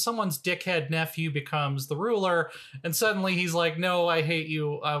generations, and then someone's dickhead nephew becomes the ruler, and suddenly he's like, no, I hate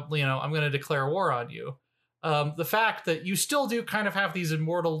you, I'm going to declare war on you. The fact that you still do kind of have these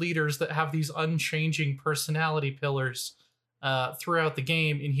immortal leaders that have these unchanging personality pillars throughout the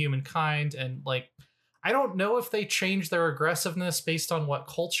game in Humankind, and like, I don't know if they change their aggressiveness based on what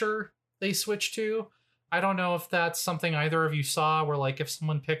culture they switch to. I don't know if that's something either of you saw, where like if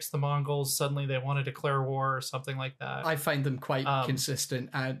someone picks the Mongols, suddenly they want to declare war or something like that. I find them quite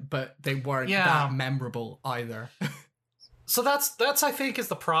consistent, but they weren't that memorable either. So that's I think is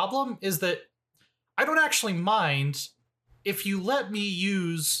the problem, is that I don't actually mind if you let me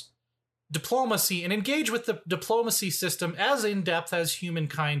use diplomacy and engage with the diplomacy system as in-depth as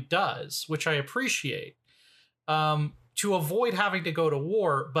Humankind does, which I appreciate. To avoid having to go to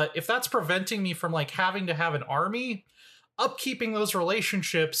war. But if that's preventing me from like having to have an army, upkeeping those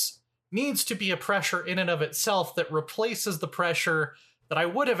relationships needs to be a pressure in and of itself that replaces the pressure that I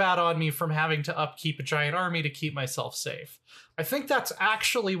would have had on me from having to upkeep a giant army to keep myself safe. I think that's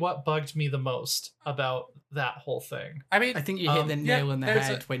actually what bugged me the most about that whole thing. I mean, I think you hit the nail on the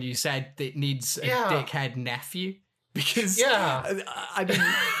head when you said it needs a dickhead nephew. Because, I mean,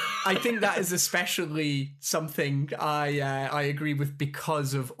 I think that is especially something I agree with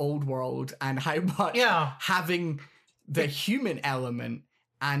because of Old World and how much having the human element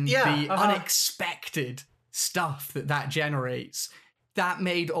and the unexpected stuff that generates, that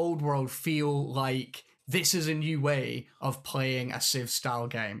made Old World feel like this is a new way of playing a Civ style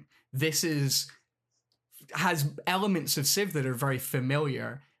game. This has elements of Civ that are very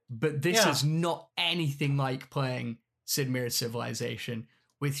familiar, but this is not anything like playing Sid Meier's Civilization.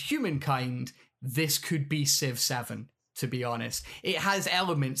 With Humankind, this could be Civ 7, to be honest. It has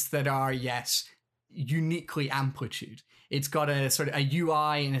elements that are, yes, uniquely Amplitude. It's got a sort of a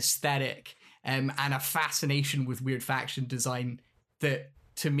UI and aesthetic and a fascination with weird faction design that,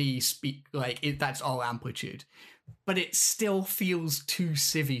 to me, speak like that's all Amplitude. But it still feels too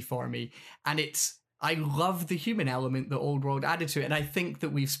civvy for me. And I love the human element that Old World added to it. And I think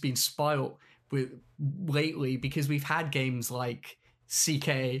that we've been spoiled with lately because we've had games like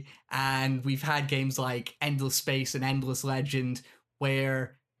CK and we've had games like Endless Space and Endless Legend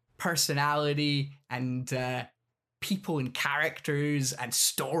where personality and people and characters and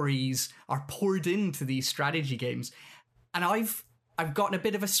stories are poured into these strategy games. And I've gotten a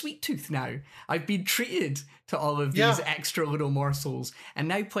bit of a sweet tooth now. I've been treated to all of these extra little morsels. And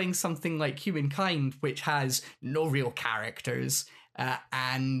now playing something like Humankind, which has no real characters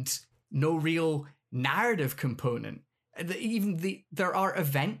and no real narrative component. There are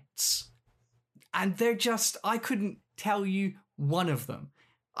events, and they're just, I couldn't tell you one of them.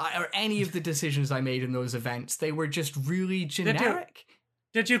 Or any of the decisions I made in those events. They were just really generic.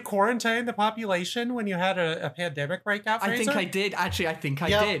 Did you quarantine the population when you had a pandemic breakout, Fraser? I think I did. Actually, I think I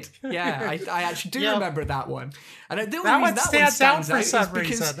did. Yeah, I actually do remember that one. And the only that reason one stands out for some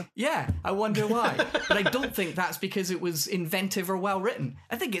because, reason. Yeah, I wonder why. But I don't think that's because it was inventive or well written.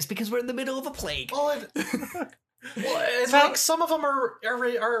 I think it's because we're in the middle of a plague. Well, like some of them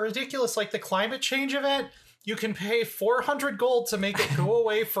are ridiculous, like the climate change event. You can pay 400 gold to make it go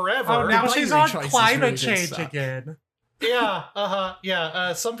away forever. Oh, now she's on climate change again.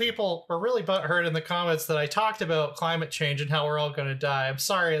 Some people were really butthurt in the comments that I talked about climate change and how we're all going to die. I'm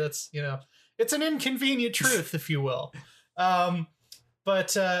sorry, that's, it's an inconvenient truth, if you will.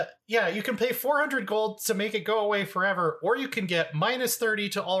 But you can pay 400 gold to make it go away forever, or you can get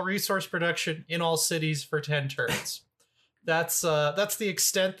 -30 to all resource production in all cities for 10 turns. That's the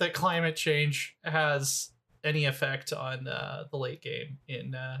extent that climate change has any effect on the late game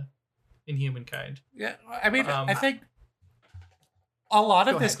in Humankind. Yeah, I mean, I think a lot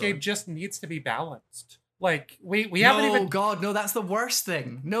of this game just needs to be balanced. Like we haven't even. God, no, that's the worst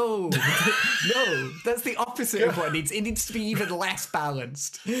thing. No, no, that's the opposite of what it needs. It needs to be even less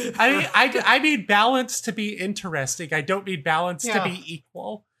balanced. I mean balance to be interesting. I don't mean balance to be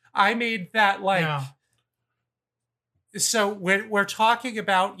equal. I mean that like. Yeah. So when we're talking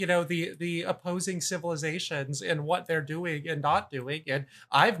about, the opposing civilizations and what they're doing and not doing, and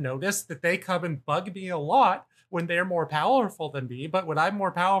I've noticed that they come and bug me a lot when they're more powerful than me, but when I'm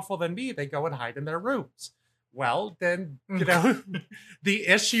more powerful than me, they go and hide in their rooms. Well, then, the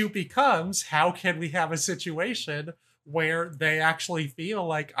issue becomes, how can we have a situation where they actually feel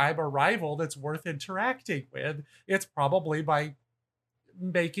like I'm a rival that's worth interacting with? It's probably by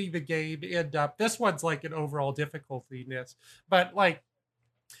making the game end up, this one's like an overall difficultiness, but like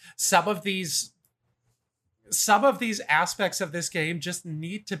some of these aspects of this game just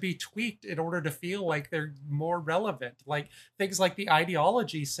need to be tweaked in order to feel like they're more relevant. Like things like the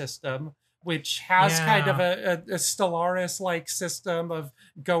ideology system, which has kind of a Stellaris-like system of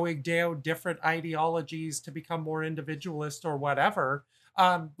going down different ideologies to become more individualist or whatever.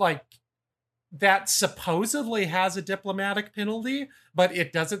 That supposedly has a diplomatic penalty, but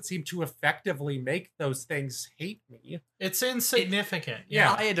it doesn't seem to effectively make those things hate me. It's insignificant.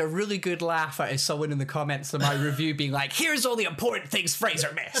 Yeah. I had a really good laugh at someone in the comments of my review being like, here's all the important things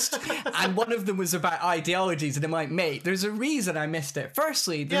Fraser missed. And one of them was about ideologies, and I'm like, mate, there's a reason I missed it.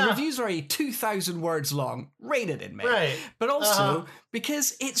 Firstly, the reviews are 2,000 words long. Rein it in, mate. Right. But also,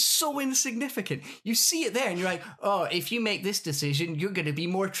 because it's so insignificant. You see it there, and you're like, oh, if you make this decision, you're going to be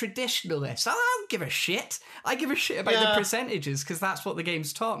more traditionalist. I don't give a shit. I give a shit about the percentages, because that's what the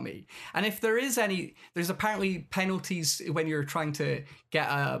game's taught me. And if there is there's apparently penalties when you're trying to get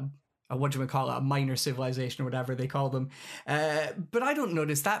a minor civilization or whatever they call them. But I don't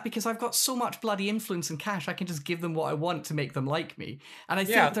notice that because I've got so much bloody influence and cash, I can just give them what I want to make them like me. And I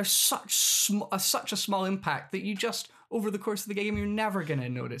think there's such a small impact that you just, over the course of the game, you're never going to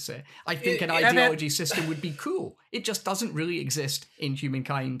notice it. I think an ideology system would be cool. It just doesn't really exist in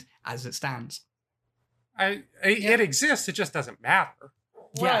Humankind as it stands. It exists, it just doesn't matter.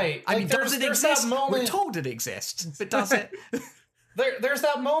 Right. I mean, does it exist? We're told it exists, but does it? There's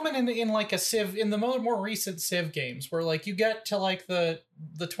that moment in like a Civ, in the more recent Civ games, where like you get to like the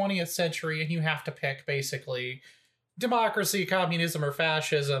 20th century and you have to pick basically democracy, communism, or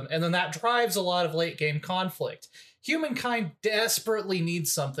fascism, and then that drives a lot of late game conflict. Humankind desperately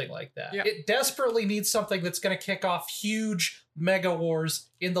needs something like that. Yeah. It desperately needs something that's going to kick off huge mega wars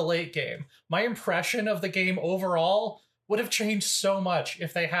in the late game. My impression of the game overall would have changed so much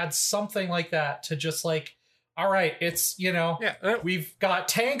if they had something like that to just like, all right, it's, we've got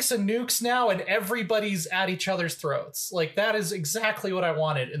tanks and nukes now and everybody's at each other's throats. Like, that is exactly what I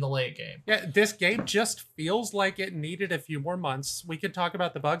wanted in the late game. Yeah, this game just feels like it needed a few more months. We can talk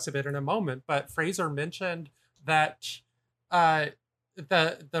about the bugs a bit in a moment, but Fraser mentioned that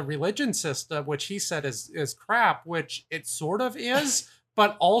the religion system, which he said is crap, which it sort of is,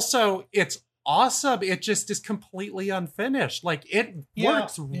 but also it's awesome. It just is completely unfinished. Like, it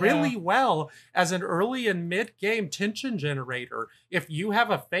works really well as an early and mid game tension generator. If you have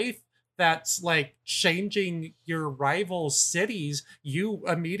a faith that's like changing your rival's cities, you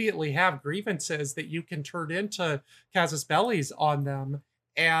immediately have grievances that you can turn into casus bellis on them.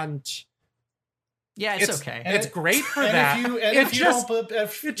 And yeah, it's okay. It's great for that. If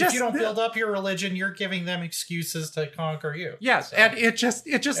you don't build up your religion, you're giving them excuses to conquer you. Yes, so. And it just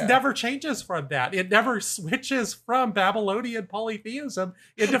never changes from that. It never switches from Babylonian polytheism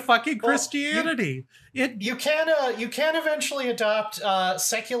into fucking Christianity. You can eventually adopt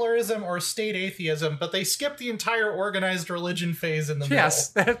secularism or state atheism, but they skip the entire organized religion phase in the middle. Yes,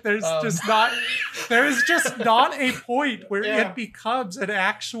 there is just not a point where it becomes an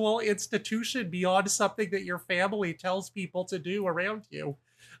actual institution beyond something that your family tells people to do around you.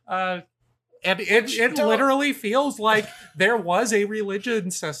 And it literally feels like there was a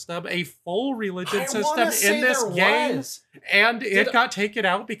religion system, a full religion system in this game, and it got taken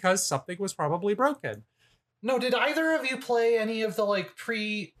out because something was probably broken. No, did either of you play any of the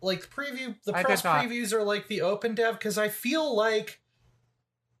press previews or like the open dev? Because I feel like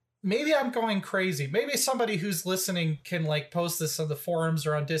maybe I'm going crazy. Maybe somebody who's listening can like post this on the forums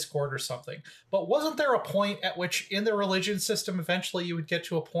or on Discord or something. But wasn't there a point at which in the religion system eventually you would get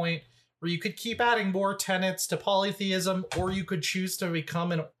to a point where you could keep adding more tenets to polytheism, or you could choose to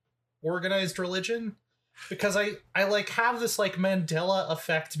become an organized religion? Because I like have this like Mandela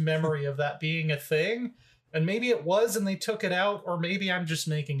effect memory of that being a thing. And maybe it was and they took it out, or maybe I'm just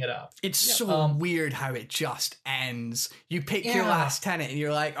making it up. It's so weird how it just ends. You pick your last tenet and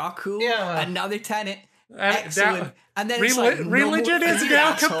you're like, oh, cool. Yeah. Another tenet. Excellent. And then it's like, religion is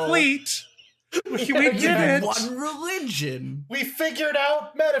now complete. We did it. One religion. We figured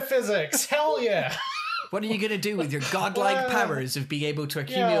out metaphysics. Hell yeah. What are you going to do with your godlike powers of being able to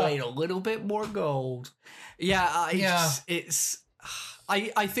accumulate a little bit more gold? Yeah,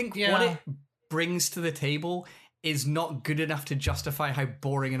 I think what it brings to the table is not good enough to justify how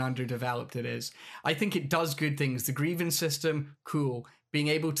boring and underdeveloped it is. I think it does good things. The grievance system, cool. Being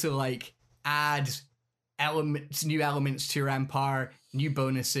able to like add new elements to your empire, new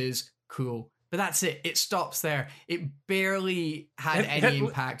bonuses, cool. But that's it. It stops there. It barely had any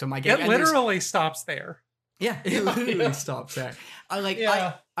impact on my game. It literally stops there. Yeah, it literally stops there.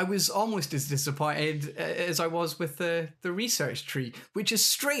 I was almost as disappointed as I was with the research tree, which is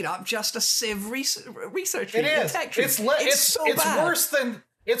straight up just a Civ research tree. It is. Tech tree. It's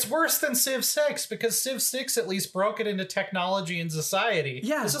worse than Civ 6, because Civ 6 at least broke it into technology and society.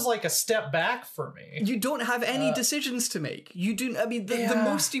 Yeah. This is like a step back for me. You don't have any decisions to make. You do. I mean, the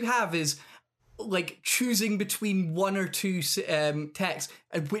most you have is like choosing between one or two texts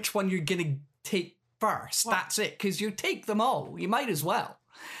and which one you're going to take first. Well, that's it, because you take them all. You might as well.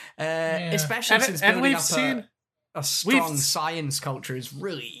 Especially since building up a strong science culture is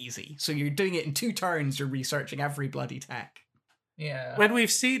really easy. So you're doing it in 2 turns, you're researching every bloody tech. Yeah. When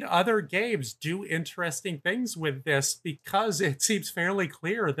we've seen other games do interesting things with this, because it seems fairly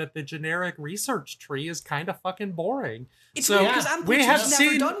clear that the generic research tree is kind of fucking boring. It's because Amplitude's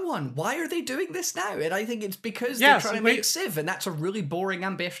never done one. Why are they doing this now? And I think it's because they're trying to make Civ, and that's a really boring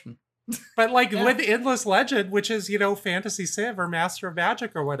ambition. But like with Endless Legend, which is, Fantasy Civ or Master of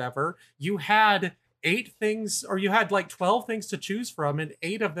Magic or whatever, you had 8 things, or you had like 12 things to choose from, and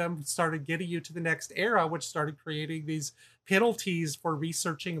 8 of them started getting you to the next era, which started creating these penalties for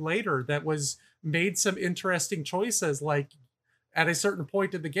researching later that made some interesting choices. Like at a certain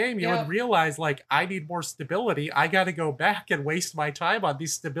point in the game, you would realize, like, I need more stability. I got to go back and waste my time on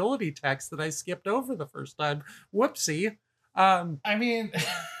these stability texts that I skipped over the first time. Whoopsie. I mean...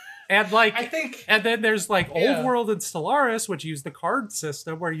 And and then there's like Old World and Stellaris, which use the card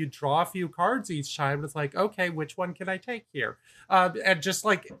system where you draw a few cards each time. And it's like, okay, which one can I take here? And just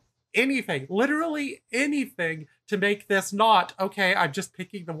like anything, literally anything to make this not, okay, I'm just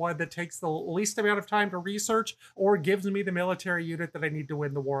picking the one that takes the least amount of time to research or gives me the military unit that I need to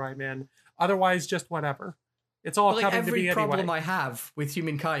win the war I'm in. Otherwise, just whatever. It's all Like coming to every be problem anyway. I have with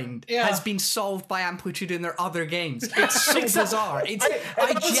Humankind Yeah. has been solved by Amplitude in their other games. It's so bizarre.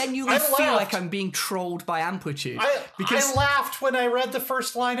 I genuinely feel laughed. like I'm being trolled by Amplitude. I laughed when I read the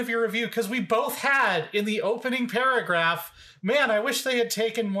first line of your review because we both had in the opening paragraph, man, I wish they had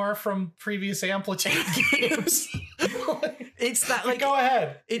taken more from previous Amplitude games. It's that, like, go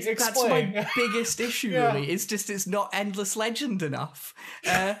ahead. That's my biggest issue, really. It's just, it's not Endless Legend enough.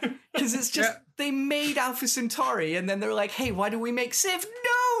 Because it's just, they made Alpha Centauri and then they're like, hey, why don't we make Civ?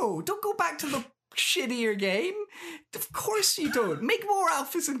 No! Don't go back to the shittier game. Of course you don't. Make more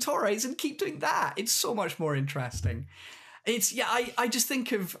Alpha Centauris and keep doing that. It's so much more interesting. I just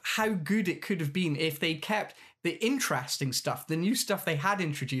think of how good it could have been if they'd kept the interesting stuff, the new stuff they had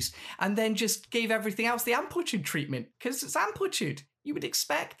introduced, and then just gave everything else the Amplitude treatment, because it's Amplitude. You would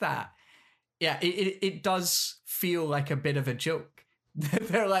expect that. Yeah, it does feel like a bit of a joke.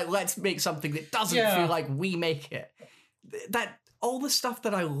 They're like, let's make something that doesn't feel like we make it. That all the stuff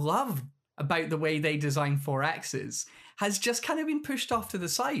that I love about the way they design 4Xs has just kind of been pushed off to the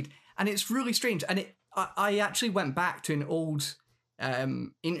side, and it's really strange. And I actually went back to an old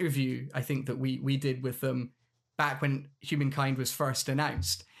interview, I think, that we did with them back when Humankind was first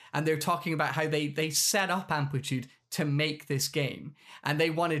announced, and they're talking about how they set up Amplitude to make this game, and they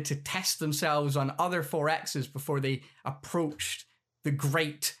wanted to test themselves on other 4Xs before they approached the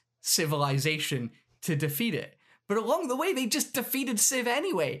great civilization to defeat it. But along the way, they just defeated Civ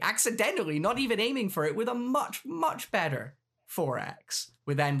anyway, accidentally, not even aiming for it, with a much, much better 4X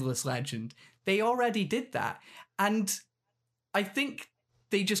with Endless Legend. They already did that, and I think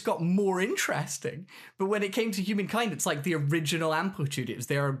they just got more interesting. But when it came to Humankind, it's like the original Amplitude. It was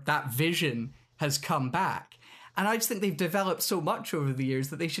there, that vision has come back. And I just think they've developed so much over the years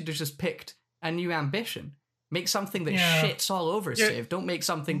that they should have just picked a new ambition. Make something that shits all over Civ. Don't make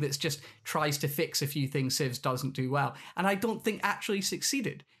something that's just tries to fix a few things Civ doesn't do well. And I don't think actually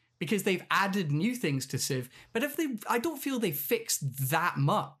succeeded, because they've added new things to Civ. But I don't feel they fixed that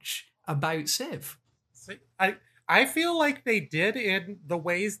much about Civ. See, I feel like they did in the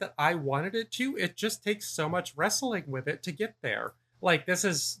ways that I wanted it to. It just takes so much wrestling with it to get there. Like, this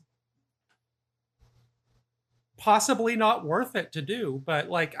is possibly not worth it to do, but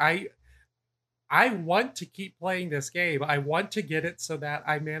like I want to keep playing this game. I want to get it so that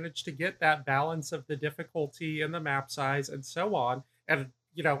I manage to get that balance of the difficulty and the map size and so on. And,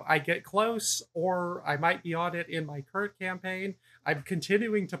 you know, I get close, or I might be on it in my current campaign. I'm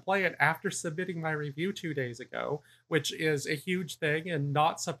continuing to play it after submitting my review 2 days ago, which is a huge thing and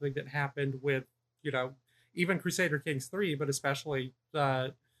not something that happened with, you know, even Crusader Kings 3, but especially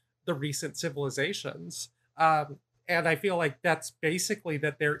the recent Civilizations. And I feel like that's basically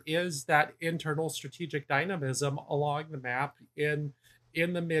that there is that internal strategic dynamism along the map in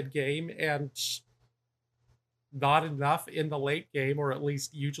the mid game, and not enough in the late game, or at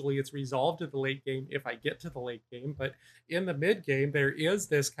least usually it's resolved in the late game if I get to the late game. But in the mid game, there is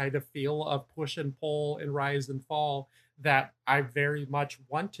this kind of feel of push and pull and rise and fall that I very much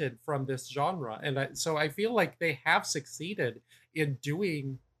wanted from this genre. And so I feel like they have succeeded in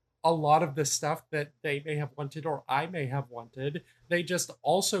doing a lot of the stuff that they may have wanted, or I may have wanted. They just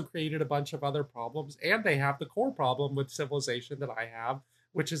also created a bunch of other problems, and they have the core problem with Civilization that I have,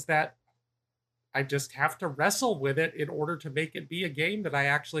 which is that I just have to wrestle with it in order to make it be a game that I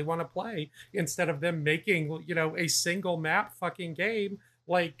actually want to play, instead of them making, you know, a single map fucking game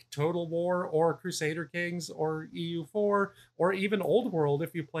like Total War or Crusader Kings or EU4 or even Old World,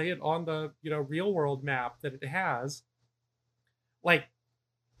 if you play it on the, you know, real world map that it has. Like,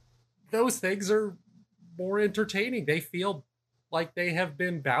 those things are more entertaining. They feel like they have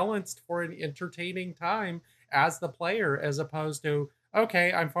been balanced for an entertaining time as the player, as opposed to,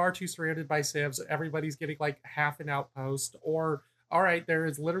 okay, I'm far too surrounded by civs, everybody's getting like half an outpost, or all right, there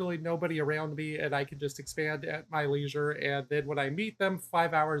is literally nobody around me and I can just expand at my leisure, and then when I meet them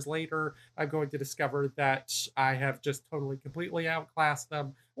 5 hours later, I'm going to discover that I have just totally completely outclassed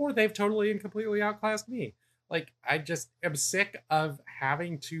them, or they've totally and completely outclassed me. Like, I just am sick of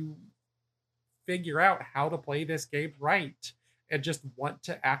having to figure out how to play this game right, and just want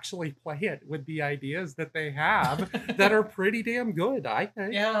to actually play it with the ideas that they have that are pretty damn good, I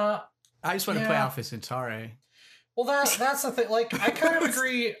think. Yeah. I just want to play Alpha Centauri. Well, that's the thing. Like, I kind of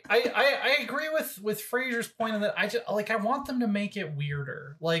agree. I agree with Fraser's point in that I want them to make it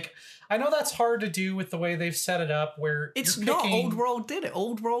weirder. Like, I know that's hard to do with the way they've set it up, where it's not Old World did it.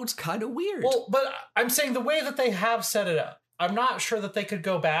 Old World's kind of weird. Well, but I'm saying the way that they have set it up, I'm not sure that they could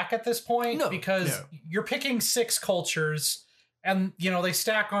go back at this point because no. you're picking 6 cultures and, you know, they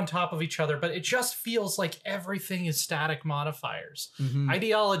stack on top of each other, but it just feels like everything is static modifiers.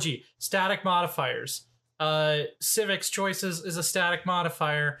 Ideology, static modifiers. Civics choices is a static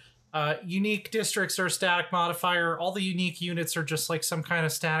modifier. Unique districts are a static modifier. All the unique units are just like some kind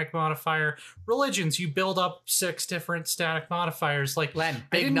of static modifier. Religions, you build up 6 different static modifiers. Like Len,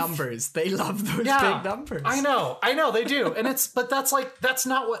 big numbers. They love those big numbers. I know they do. And but that's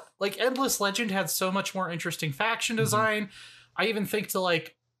not what, like, Endless Legend had so much more interesting faction design. I even think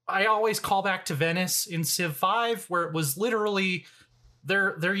I always call back to Venice in Civ 5, where it was literally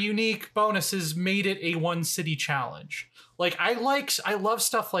their unique bonuses made it a 1 city challenge. Like, I love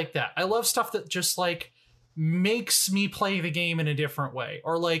stuff like that. I love stuff that just like makes me play the game in a different way.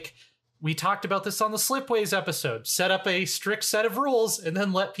 Or like, we talked about this on the Slipways episode, set up a strict set of rules and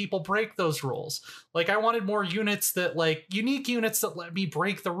then let people break those rules. Like, I wanted more units that, like, unique units that let me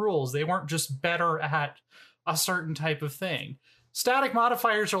break the rules. They weren't just better at a certain type of thing. Static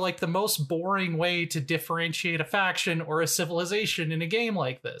modifiers are like the most boring way to differentiate a faction or a civilization in a game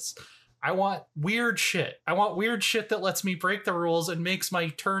like this. I want weird shit. I want weird shit that lets me break the rules and makes my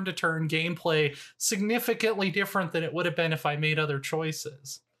turn-to-turn gameplay significantly different than it would have been if I made other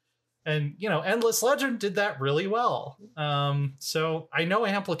choices. And, you know, Endless Legend did that really well. So I know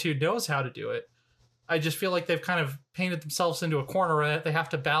Amplitude knows how to do it. I just feel like they've kind of painted themselves into a corner where they have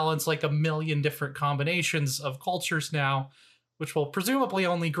to balance like a million different combinations of cultures now, which will presumably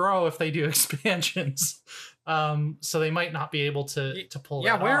only grow if they do expansions. So they might not be able to pull that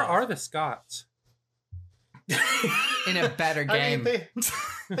off. Yeah, where are the Scots? In a better game. I mean,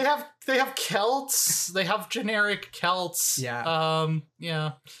 they have Celts. They have generic Celts. Yeah.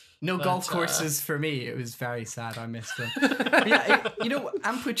 Yeah. No golf courses for me. It was very sad. I missed them. But yeah, you know,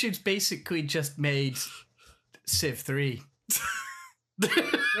 Amplitude's basically just made Civ 3.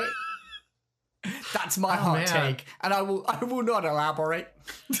 That's my hot take, and I will not elaborate.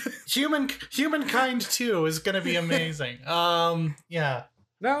 Humankind 2 is going to be amazing. Yeah.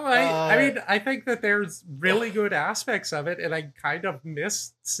 No, I mean, I think that there's really good aspects of it, and I kind of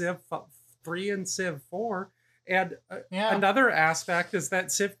miss Civ 3 and Civ 4. And another aspect is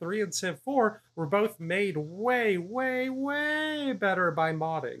that Civ 3 and Civ 4 were both made way, way, way better by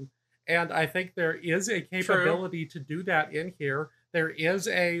modding. And I think there is a capability to do that in here. There is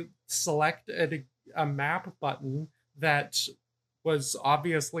a select a map button that was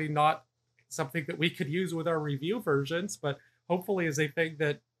obviously not something that we could use with our review versions, but hopefully is a thing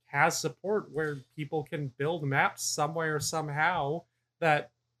that has support where people can build maps somewhere, somehow, that,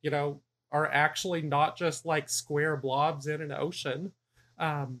 you know, are actually not just like square blobs in an ocean.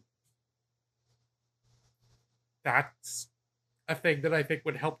 That's a thing that I think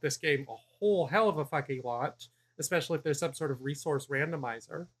would help this game a whole hell of a fucking lot, especially if there's some sort of resource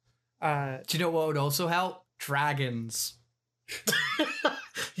randomizer. Do you know what would also help? Dragons.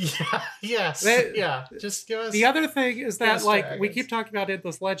 Just give us. The other thing is that, like, dragons. we keep talking about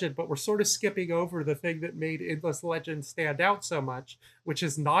Endless Legend, but we're sort of skipping over the thing that made Endless Legend stand out so much, which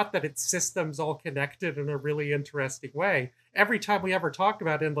is not that its systems all connected in a really interesting way. Every time we ever talked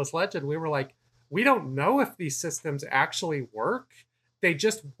about Endless Legend, we were like, we don't know if these systems actually work. They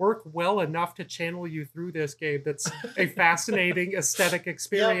just work well enough to channel you through this game that's a fascinating aesthetic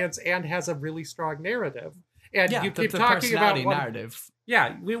experience and has a really strong narrative. And you keep talking about narrative.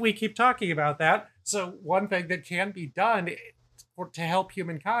 Yeah, we keep talking about that. So one thing that can be done to help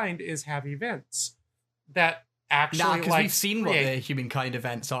Humankind is have events that actually, because we've seen what the Humankind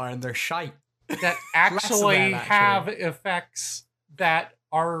events are, and they're shite. That actually have effects that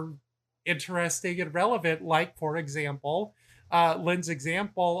are interesting and relevant. Like, for example, Lynn's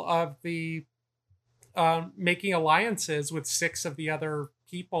example of the making alliances with 6 of the other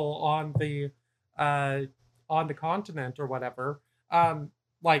people on the continent or whatever.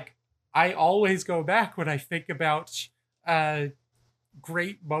 Like, I always go back when I think about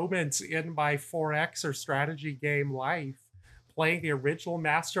great moments in my 4X or strategy game life, playing the original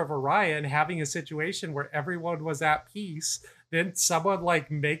Master of Orion, having a situation where everyone was at peace, then someone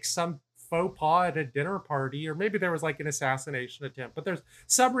like makes some faux pas at a dinner party, or maybe there was like an assassination attempt, but there's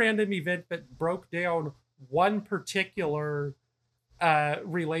some random event that broke down one particular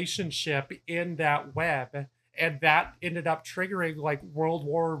relationship in that web, and that ended up triggering like World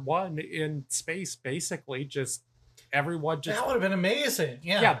War I in space, basically. Just everyone just... That would have been amazing.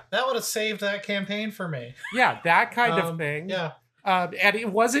 Yeah. That would have saved that campaign for me. Yeah, that kind of thing. Yeah. And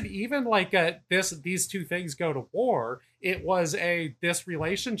it wasn't even like these two things go to war. It was this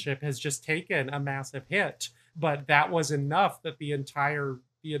relationship has just taken a massive hit, but that was enough that the entire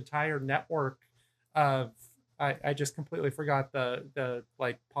network of I just completely forgot the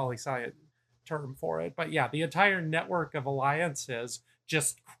like poli-sci term for it. But yeah, the entire network of alliances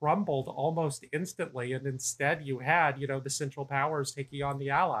just crumbled almost instantly, and instead you had, the Central Powers taking on the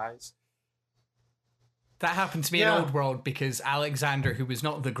Allies. That happened to me in Old World because Alexander, who was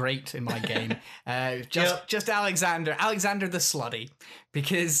not the great in my game, just Alexander the Slutty,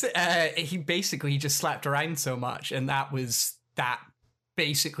 because he basically just slapped around so much, and that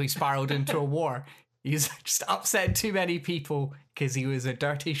basically spiraled into a war. He's just upset too many people because he was a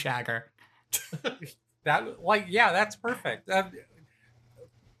dirty shagger. That's perfect.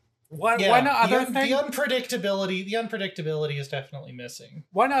 One Yeah, other thing, the unpredictability is definitely missing.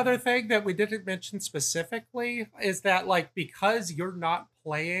 one other thing that we didn't mention specifically is that, like, because you're not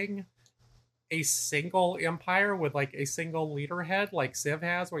playing a single empire with like a single leader head like Civ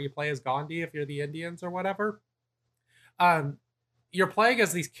has, where you play as Gandhi if you're the Indians or whatever, you're playing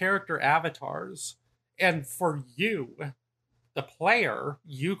as these character avatars, and for you, the player,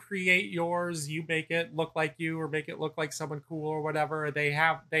 you create yours, you make it look like you, or make it look like someone cool or whatever. They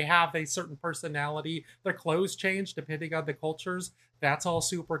have a certain personality. Their clothes change depending on the cultures. That's all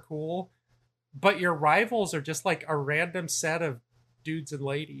super cool. But your rivals are just like a random set of dudes and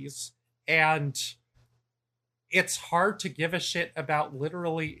ladies, and it's hard to give a shit about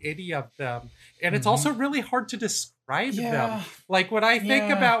literally any of them. And it's also really hard to describe them. Like when I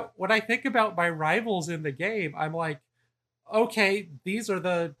think about my rivals in the game, I'm like, okay, these are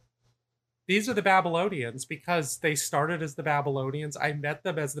the Babylonians because they started as the Babylonians. I met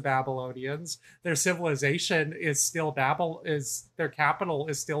them as the Babylonians. Their civilization is still their capital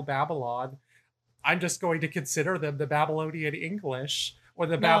is still Babylon. I'm just going to consider them the Babylonian English or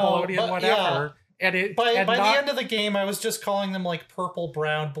the Babylonian whatever. Yeah. By the end of the game, I was just calling them like purple,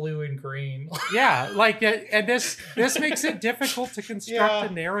 brown, blue, and green. Yeah, like, and this makes it difficult to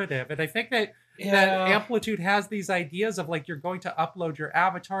construct a narrative. And I think that Amplitude has these ideas of like, you're going to upload your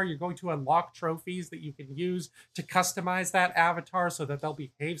avatar, you're going to unlock trophies that you can use to customize that avatar so that they'll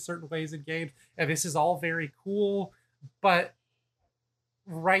behave certain ways in games. And this is all very cool, but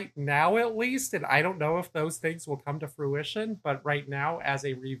right now at least, and I don't know if those things will come to fruition, but right now as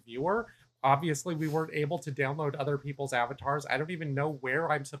a reviewer, obviously we weren't able to download other people's avatars. I don't even know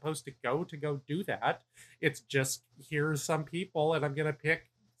where I'm supposed to go do that. It's just, here's some people and I'm going to pick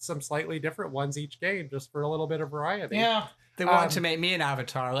some slightly different ones each game just for a little bit of variety. Yeah. They wanted to make me an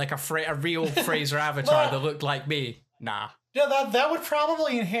avatar, like a real Fraser avatar that looked like me. Nah. Yeah, that would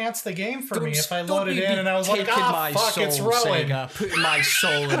probably enhance the game for me if I loaded in and I was like, fuck, it's Rowan. Sega, putting my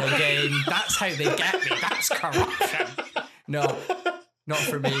soul in a game. That's how they get me. That's corruption. No, not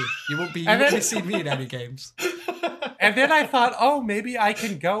for me. You won't be seeing me in any games. And then I thought, oh, maybe I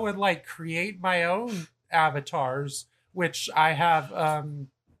can go and like create my own avatars, which I have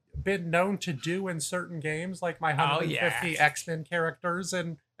been known to do in certain games, like my 150 X-Men characters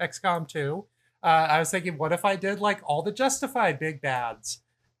in XCOM 2. I was thinking, what if I did like all the Justified big bads?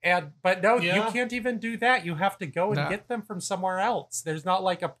 But no, you can't even do that. You have to go and get them from somewhere else. There's not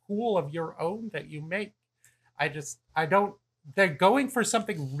like a pool of your own that you make. They're going for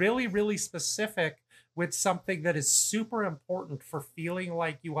something really, really specific with something that is super important for feeling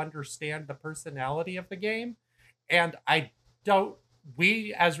like you understand the personality of the game. And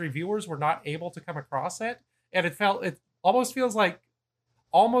we as reviewers were not able to come across it. And it almost feels like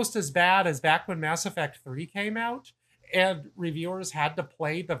almost as bad as back when Mass Effect 3 came out and reviewers had to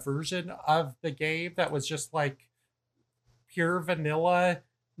play the version of the game that was just like pure vanilla,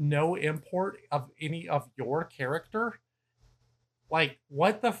 no import of any of your character. Like,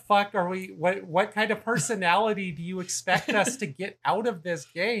 what the fuck are we, what kind of personality do you expect us to get out of this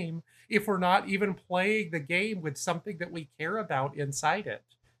game if we're not even playing the game with something that we care about inside it?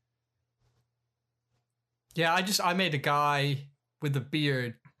 Yeah, I made a guy with a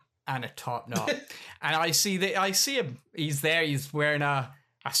beard and a top knot. And I see him, he's wearing a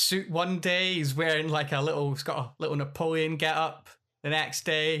suit one day, he's wearing like he's got a little Napoleon get up the next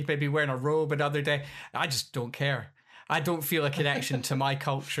day, maybe wearing a robe another day. I just don't care. I don't feel a connection to my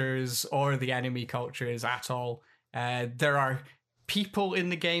cultures or the enemy cultures at all. There are people in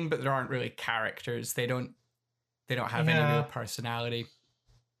the game, but there aren't really characters. They don't have any real personality.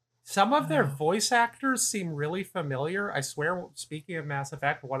 Some of their voice actors seem really familiar. I swear, speaking of Mass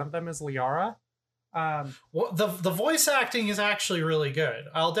Effect, one of them is Liara. Well, the voice acting is actually really good.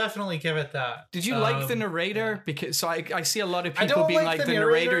 I'll definitely give it that. Did you like the narrator? Yeah. Because I see a lot of people being like the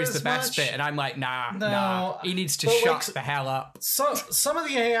narrator is the best bit, and I'm like, nah. He needs to shut the hell up. So some of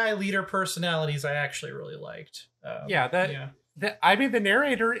the AI leader personalities I actually really liked. I mean, the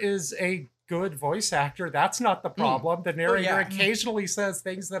narrator is a good voice actor. That's not the problem. The narrator yeah. occasionally says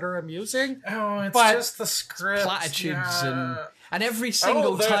things that are amusing. Oh, it's But just the script. Platitudes Yeah. and every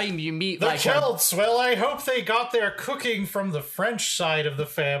single time you meet the like Celts. Well, I hope they got their cooking from the French side of the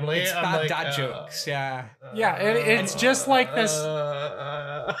family. it's I'm bad like, dad jokes, yeah. Yeah, and it's just like this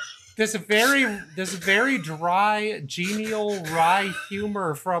very dry, genial, wry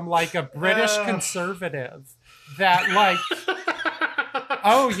humor from like a British conservative that like,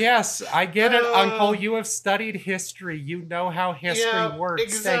 oh yes, I get it, Uncle. You have studied history. You know how history works.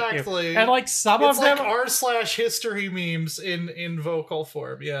 Exactly. Thank you. And like some it's of them like r/history memes in vocal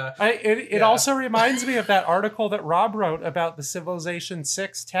form. Yeah. It also reminds me of that article that Rob wrote about the Civilization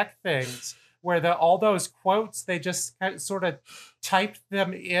 6 tech things, where all those quotes, they just sort of typed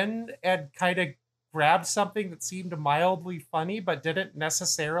them in and kind of grabbed something that seemed mildly funny but didn't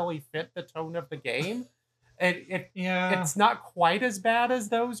necessarily fit the tone of the game. It's not quite as bad as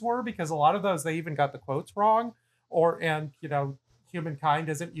those were, because a lot of those, they even got the quotes wrong, and Humankind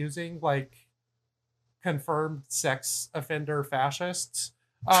isn't using like confirmed sex offender fascists.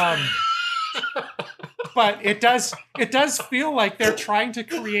 But it does feel like they're trying to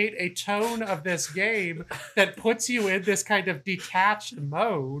create a tone of this game that puts you in this kind of detached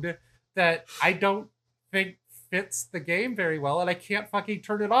mode that I don't think fits the game very well, and I can't fucking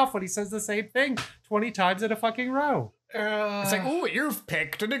turn it off when he says the same thing 20 times in a fucking row. It's like, oh, you've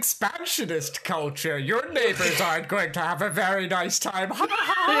picked an expansionist culture. Your neighbors aren't going to have a very nice time. Ha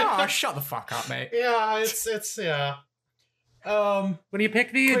ha ha! Shut the fuck up, mate. Yeah, it's yeah. When you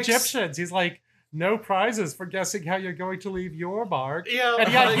pick the Egyptians, he's like, no prizes for guessing how you're going to leave your mark. Yeah, and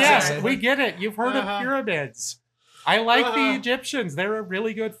yes, exactly. we get it. You've heard of pyramids. I like the Egyptians. They're a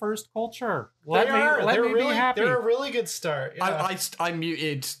really good first culture. Let me be happy. They're a really good start. Yeah. I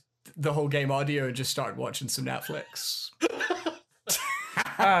muted the whole game audio and just started watching some Netflix.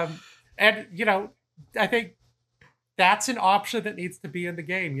 And I think that's an option that needs to be in the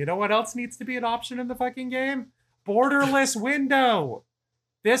game. You know what else needs to be an option in the fucking game? Borderless window.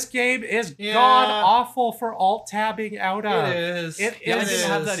 This game is god awful for alt-tabbing out of. It is. I didn't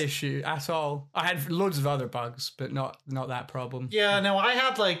have that issue at all. I had loads of other bugs, but not that problem. Yeah, no, I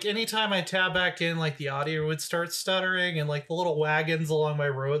had like anytime I tab back in, like the audio would start stuttering, and like the little wagons along my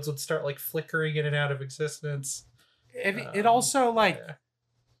roads would start like flickering in and out of existence. It also like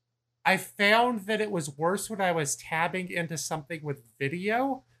I found that it was worse when I was tabbing into something with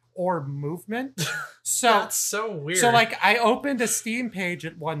video or movement. So that's so weird. So like I opened a Steam page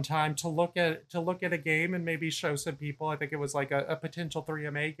at one time to look at a game and maybe show some people. I think it was like a potential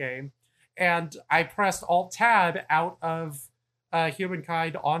 3MA game. And I pressed Alt Tab out of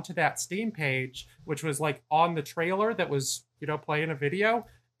Humankind onto that Steam page, which was like on the trailer that was, playing a video.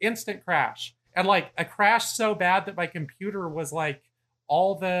 Instant crash. And like a crash so bad that my computer was like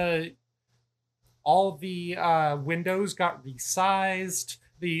all the windows got resized.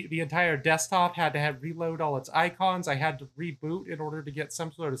 The entire desktop had to reload all its icons. I had to reboot in order to get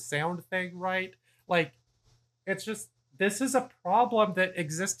some sort of sound thing right. Like, it's just, this is a problem that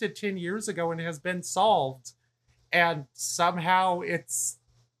existed 10 years ago and has been solved. And somehow it's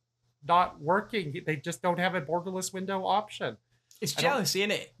not working. They just don't have a borderless window option. It's jealousy,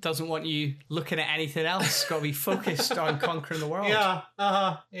 innit? Doesn't want you looking at anything else. Got to be focused on conquering the world. Yeah,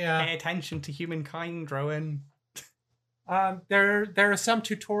 yeah. Pay attention to Humankind, Rowan. There are some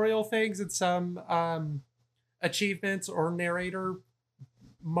tutorial things and some achievements or narrator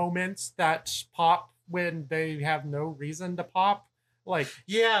moments that pop when they have no reason to pop. Like,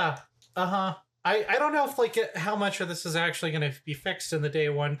 yeah, I don't know if like how much of this is actually going to be fixed in the day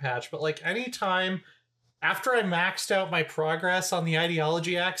one patch, but like anytime after I maxed out my progress on the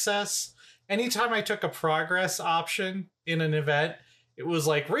ideology access, anytime I took a progress option in an event, it was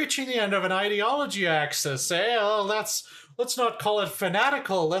like reaching the end of an ideology axis. Let's not call it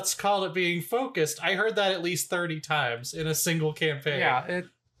fanatical. Let's call it being focused. I heard that at least 30 times in a single campaign. Yeah.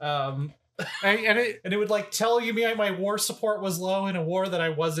 And it would like tell you my war support was low in a war that I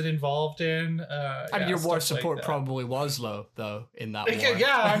wasn't involved in. And your war support probably was low though in that war.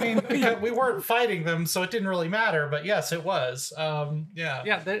 Yeah, I mean we weren't fighting them, so it didn't really matter. But yes, it was.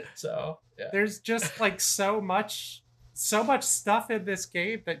 There's just like so much stuff in this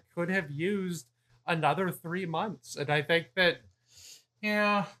game that could have used another 3 months, and I think that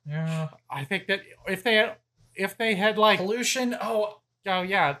I think that if they had like pollution. Oh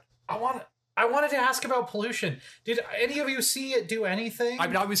yeah. I wanted to ask about pollution. Did any of you see it do anything? I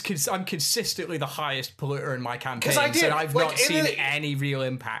mean, I'm consistently the highest polluter in my campaigns, and I've like, not seen any real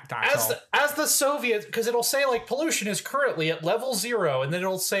impact at all. As the Soviets, because it'll say like pollution is currently at level 0, and then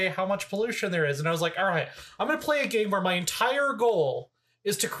it'll say how much pollution there is, and I was like, all right, I'm going to play a game where my entire goal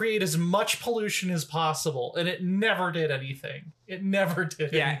is to create as much pollution as possible, and it never did anything. It never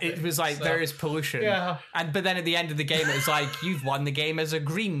did anything. It was like, there is pollution. Yeah. But then at the end of the game, it was like, you've won the game as a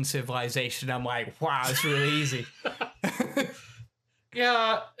green civilization. I'm like, wow, it's really easy.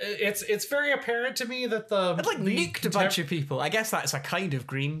 Yeah, it's very apparent to me that I'd like nuked a bunch of people. I guess that's a kind of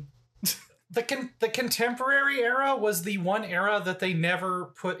green. The contemporary era was the one era that they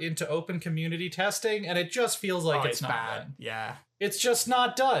never put into open community testing, and it just feels like it's not bad. done. Yeah. It's just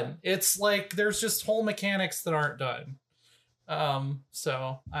not done. It's like there's just whole mechanics that aren't done.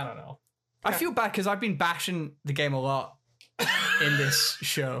 So I don't know. I feel bad because I've been bashing the game a lot in this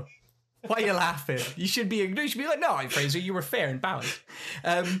show. Why are you laughing? You should be like, no, Fraser, you were fair and balanced.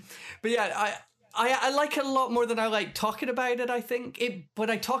 But yeah, I like it a lot more than I like talking about it, I think.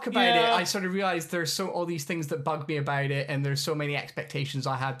 When I talk about it, I sort of realize there's all these things that bug me about it, and there's so many expectations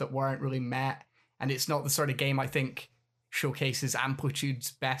I had that weren't really met, and it's not the sort of game I think showcases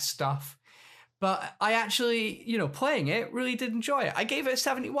Amplitude's best stuff. But I actually, playing it, really did enjoy it. I gave it a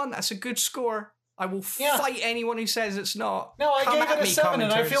 71. That's a good score. I will fight anyone who says it's not. No, I Come gave at it a me, 7,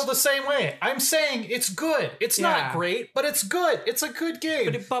 and I commenters. feel the same way. I'm saying it's good. It's not great, but it's good. It's a good game.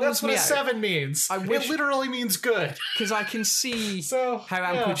 But it bums That's what me a out. 7 means. It literally means good. Because I can see how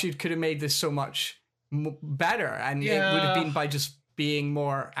Amplitude could have made this so much better, and it would have been by just being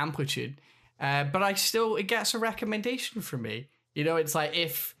more Amplitude. But it gets a recommendation from me. It's like,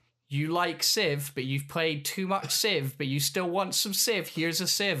 if you like Civ, but you've played too much Civ, but you still want some Civ, here's a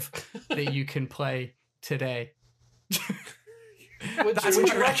Civ that you can play today. Would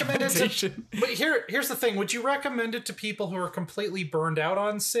you recommend it to? But here's the thing: would you recommend it to people who are completely burned out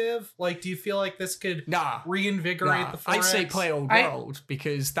on Civ? Like, do you feel like this could reinvigorate the 4X? I'd say play Old World,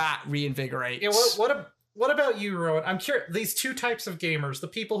 because that reinvigorates. Yeah. What about you, Rowan? I'm curious. These two types of gamers: the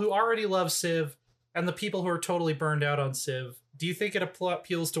people who already love Civ, and the people who are totally burned out on Civ. Do you think it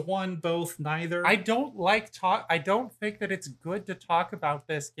appeals to one, both, neither? I don't think that it's good to talk about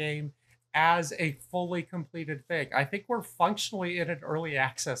this game as a fully completed thing. I think we're functionally in an early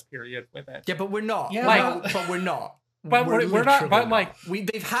access period with it. Yeah, but we're not. Yeah. But we're not. But we're not. But like,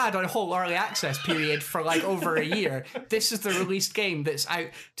 they've had a whole early access period for like over a year. This is the released game that's out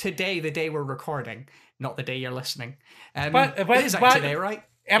today, the day we're recording, not the day you're listening. But it is out today, right?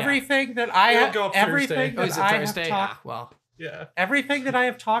 Everything that I have, everything that I have Thursday? talked, everything that I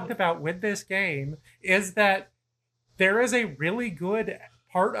have talked about with this game is that there is a really good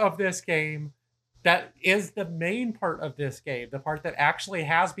part of this game that is the main part of this game, the part that actually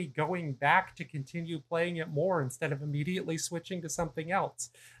has me going back to continue playing it more instead of immediately switching to something else.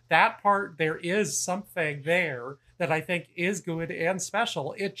 That part, there is something there that I think is good and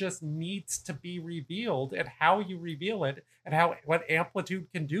special. It just needs to be revealed, and how you reveal it and what Amplitude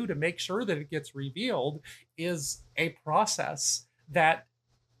can do to make sure that it gets revealed is a process that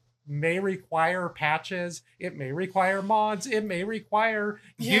may require patches, it may require mods, it may require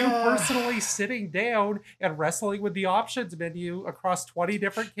you personally sitting down and wrestling with the options menu across 20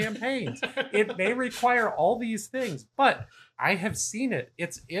 different campaigns. It may require all these things, but I have seen it.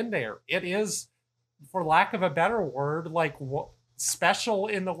 It's in there. It is, for lack of a better word, like special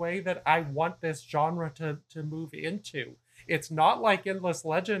in the way that I want this genre to move into. It's not like Endless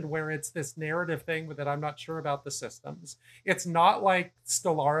Legend, where it's this narrative thing that I'm not sure about the systems. It's not like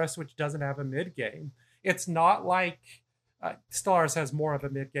Stellaris, which doesn't have a mid-game. It's not like Stellaris has more of a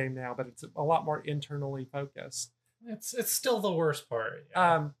mid-game now, but it's a lot more internally focused. It's still the worst part.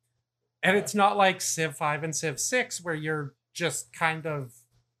 And it's not like Civ 5 and Civ 6, where you're just kind of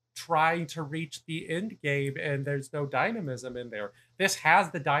trying to reach the end game and there's no dynamism in there. This has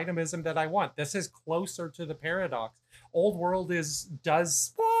the dynamism that I want. This is closer to the paradox. Old World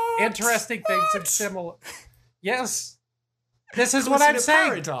does interesting things and similar. Yes, this is what I'm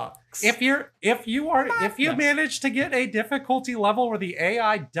saying. Paradox. If you manage to get a difficulty level where the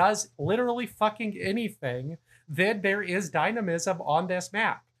AI does literally fucking anything, then there is dynamism on this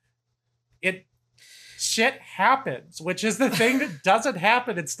map. Shit happens, which is the thing that doesn't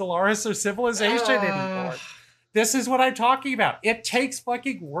happen in Stellaris or Civilization anymore. This is what I'm talking about. It takes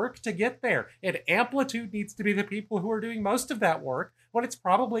fucking work to get there. And Amplitude needs to be the people who are doing most of that work, but it's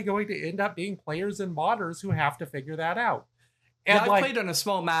probably going to end up being players and modders who have to figure that out. And I played on a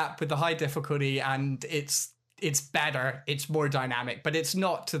small map with the high difficulty, and it's better, it's more dynamic, but it's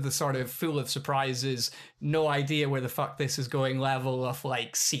not to the sort of full of surprises, no idea where the fuck this is going level of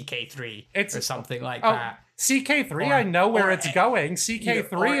like CK3 or something like that. CK3, I know where it's going.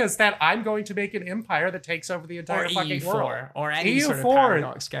 CK3 is that I'm going to make an empire that takes over the entire fucking world. Or any sort of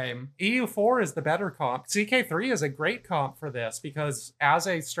Paradox game. EU4 is the better comp. CK3 is a great comp for this, because as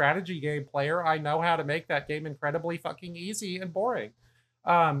a strategy game player, I know how to make that game incredibly fucking easy and boring.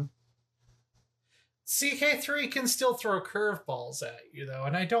 CK3 can still throw curveballs at you, though,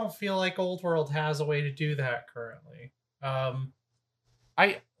 and I don't feel like Old World has a way to do that currently.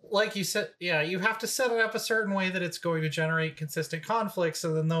 I like you said, yeah, you have to set it up a certain way that it's going to generate consistent conflicts,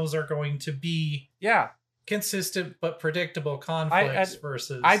 and then those are going to be consistent but predictable conflicts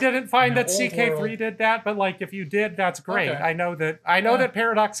versus. I didn't find that Old CK3 World. did that, but like if you did, that's great. Okay. I know that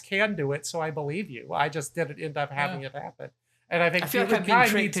Paradox can do it, so I believe you. I just didn't end up having it happen. And I think I feel like I've been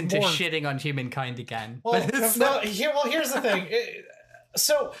tricked into shitting on Humankind again. Well, here's the thing.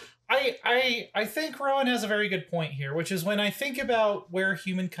 So I think Rowan has a very good point here, which is when I think about where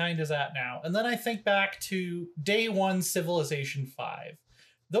Humankind is at now, and then I think back to day one Civilization 5.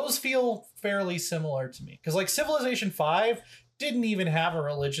 Those feel fairly similar to me. Because like Civilization 5 didn't even have a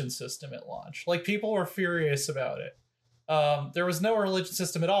religion system at launch. Like people were furious about it. There was no religion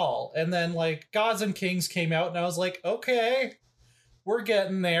system at all. And then like Gods and Kings came out and I was like, okay, we're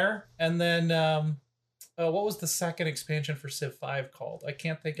getting there. And then what was the second expansion for Civ 5 called? I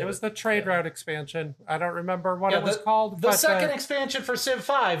can't think of it. It was the trade route expansion. I don't remember what it was called. The second expansion for Civ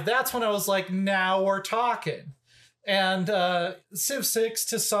 5, that's when I was like, now we're talking. And Civ 6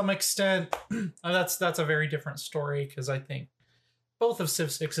 to some extent, that's a very different story because I think both of Civ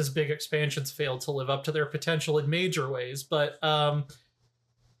 6's big expansions failed to live up to their potential in major ways. But I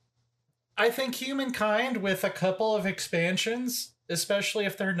think Humankind with a couple of expansions, especially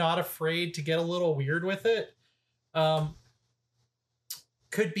if they're not afraid to get a little weird with it,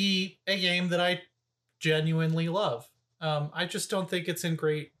 could be a game that I genuinely love. I just don't think it's in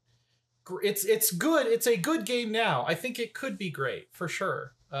great. It's good. It's a good game now. I think it could be great for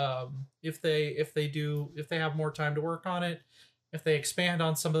sure. If they have more time to work on it, if they expand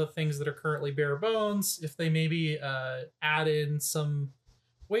on some of the things that are currently bare bones, if they maybe add in some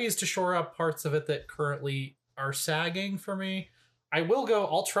ways to shore up parts of it that currently are sagging for me.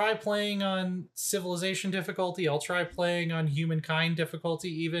 I'll try playing on Civilization difficulty. I'll try playing on Humankind difficulty,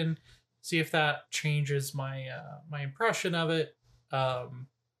 even see if that changes my my impression of it.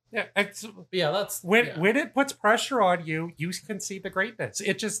 That's when it puts pressure on you, you can see the greatness.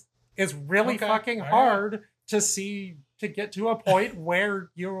 It just is really fucking hard to get to a point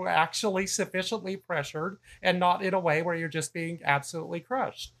where you're actually sufficiently pressured and not in a way where you're just being absolutely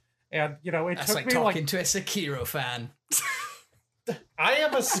crushed. And That's took like me talking to a Sekiro fan. I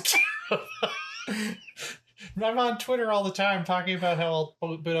am a Sekiro. I'm on Twitter all the time talking about how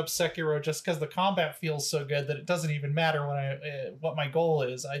I'll boot up Sekiro just because the combat feels so good that it doesn't even matter what my goal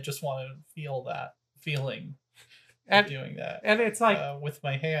is. I just want to feel that feeling of doing that. And it's like with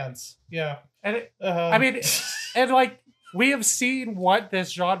my hands. Yeah. And and like we have seen what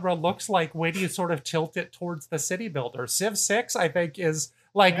this genre looks like when you sort of tilt it towards the city builder. Civ 6, I think, is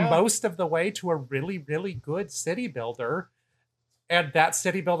like most of the way to a really, really good city builder. And that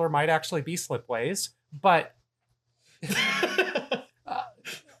city builder might actually be Slipways. But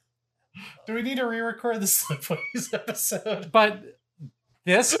do we need to re-record the Slipways episode? But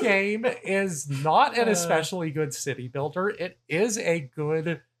this game is not an especially good city builder. It is a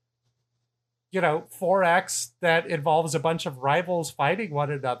good 4X that involves a bunch of rivals fighting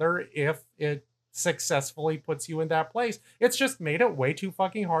one another if it successfully puts you in that place. It's just made it way too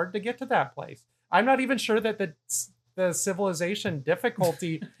fucking hard to get to that place. I'm not even sure that the Civilization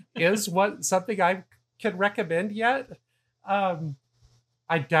difficulty is something I can recommend yet.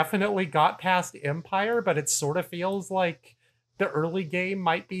 I definitely got past Empire, but it sort of feels like the early game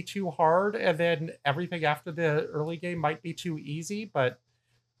might be too hard, and then everything after the early game might be too easy. But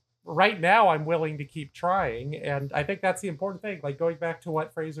right now, I'm willing to keep trying, and I think that's the important thing. Like going back to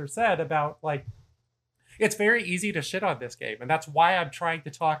what Fraser said about like, it's very easy to shit on this game, and that's why I'm trying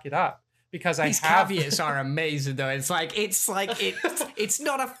to talk it up. Because these caveats are amazing, though. It's not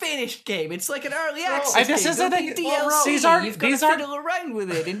a finished game. It's like an early access game. This isn't a DLC. You've got to fiddle around with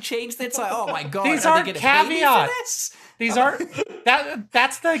it and change. It's like, oh my god, these aren't caveats. These are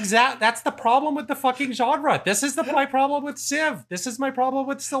that's the problem with the fucking genre. This is my problem with Civ. This is my problem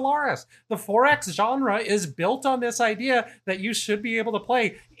with Stellaris. The 4X genre is built on this idea that you should be able to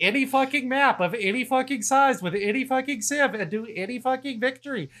play any fucking map of any fucking size with any fucking Civ and do any fucking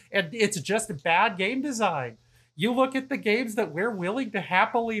victory. And it's just bad game design. You look at the games that we're willing to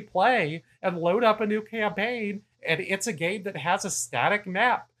happily play and load up a new campaign, and it's a game that has a static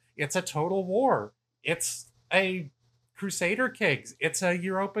map. It's a Total War. It's a Crusader Kings. It's a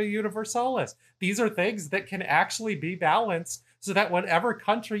Europa Universalis. These are things that can actually be balanced so that whatever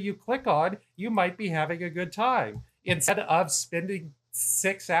country you click on, you might be having a good time. Instead of spending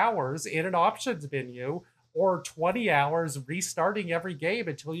 6 hours in an options menu or 20 hours restarting every game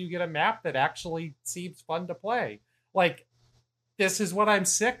until you get a map that actually seems fun to play. Like, this is what I'm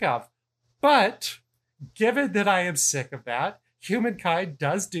sick of. But given that I am sick of that, Humankind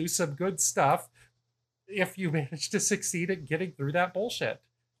does do some good stuff if you manage to succeed at getting through that bullshit.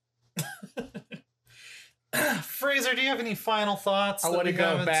 Fraser, do you have any final thoughts? I want to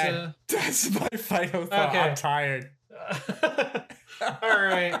go to bed. That's my final thought. Okay. I'm tired. All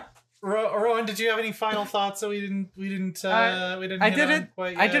right. Rowan, did you have any final thoughts that we didn't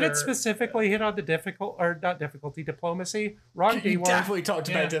I didn't specifically hit on the diplomacy. Ron, do you want? Definitely talked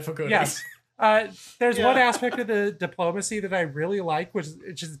about difficulties. Yes. There's one aspect of the diplomacy that I really like, which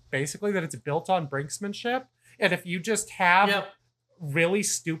is basically that it's built on brinksmanship. And if you just have really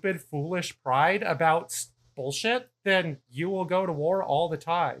stupid, foolish pride about bullshit, then you will go to war all the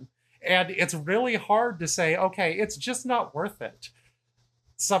time. And it's really hard to say, okay, it's just not worth it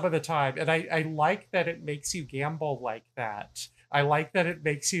some of the time. And I like that it makes you gamble like that. I like that it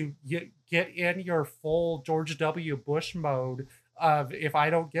makes you get in your full George W. Bush mode of, if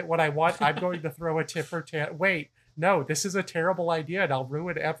I don't get what I want, I'm going to throw a tit for tat. Wait, no, this is a terrible idea and I'll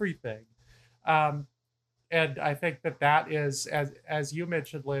ruin everything. And I think that is, as you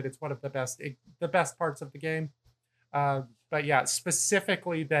mentioned, Lynn, it's one of the best parts of the game. But yeah,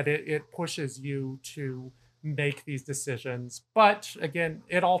 specifically that it pushes you to make these decisions. But again,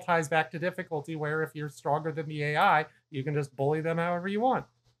 it all ties back to difficulty, where if you're stronger than the AI, you can just bully them however you want.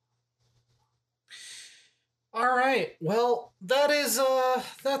 All right. Well,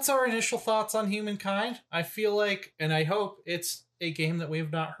 that's our initial thoughts on Humankind. I feel like, and I hope it's a game that we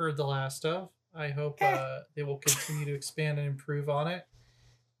have not heard the last of. I hope they will continue to expand and improve on it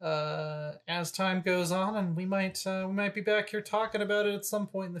as time goes on, and we might be back here talking about it at some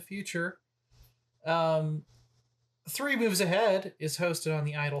point in the future. Three Moves Ahead is hosted on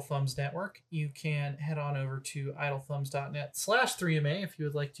the Idle Thumbs Network. You can head on over to idlethumbs.net/3MA if you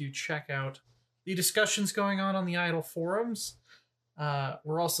would like to check out the discussions going on the Idle forums.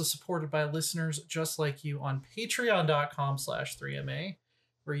 We're also supported by listeners just like you on patreon.com/3MA,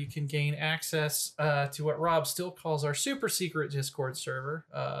 where you can gain access to what Rob still calls our super secret Discord server,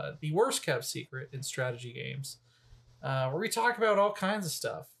 the worst kept secret in strategy games, where we talk about all kinds of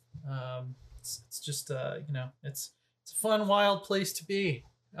stuff. It's just, it's a fun, wild place to be.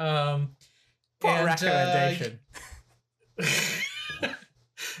 Recommendation.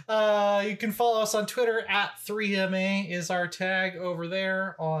 You can follow us on Twitter at 3MA is our tag over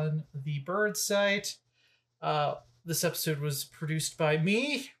there on the Bird site. This episode was produced by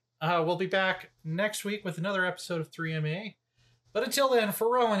me. We'll be back next week with another episode of 3MA. But until then,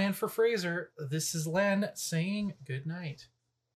 for Rowan and for Fraser, this is Len saying good night.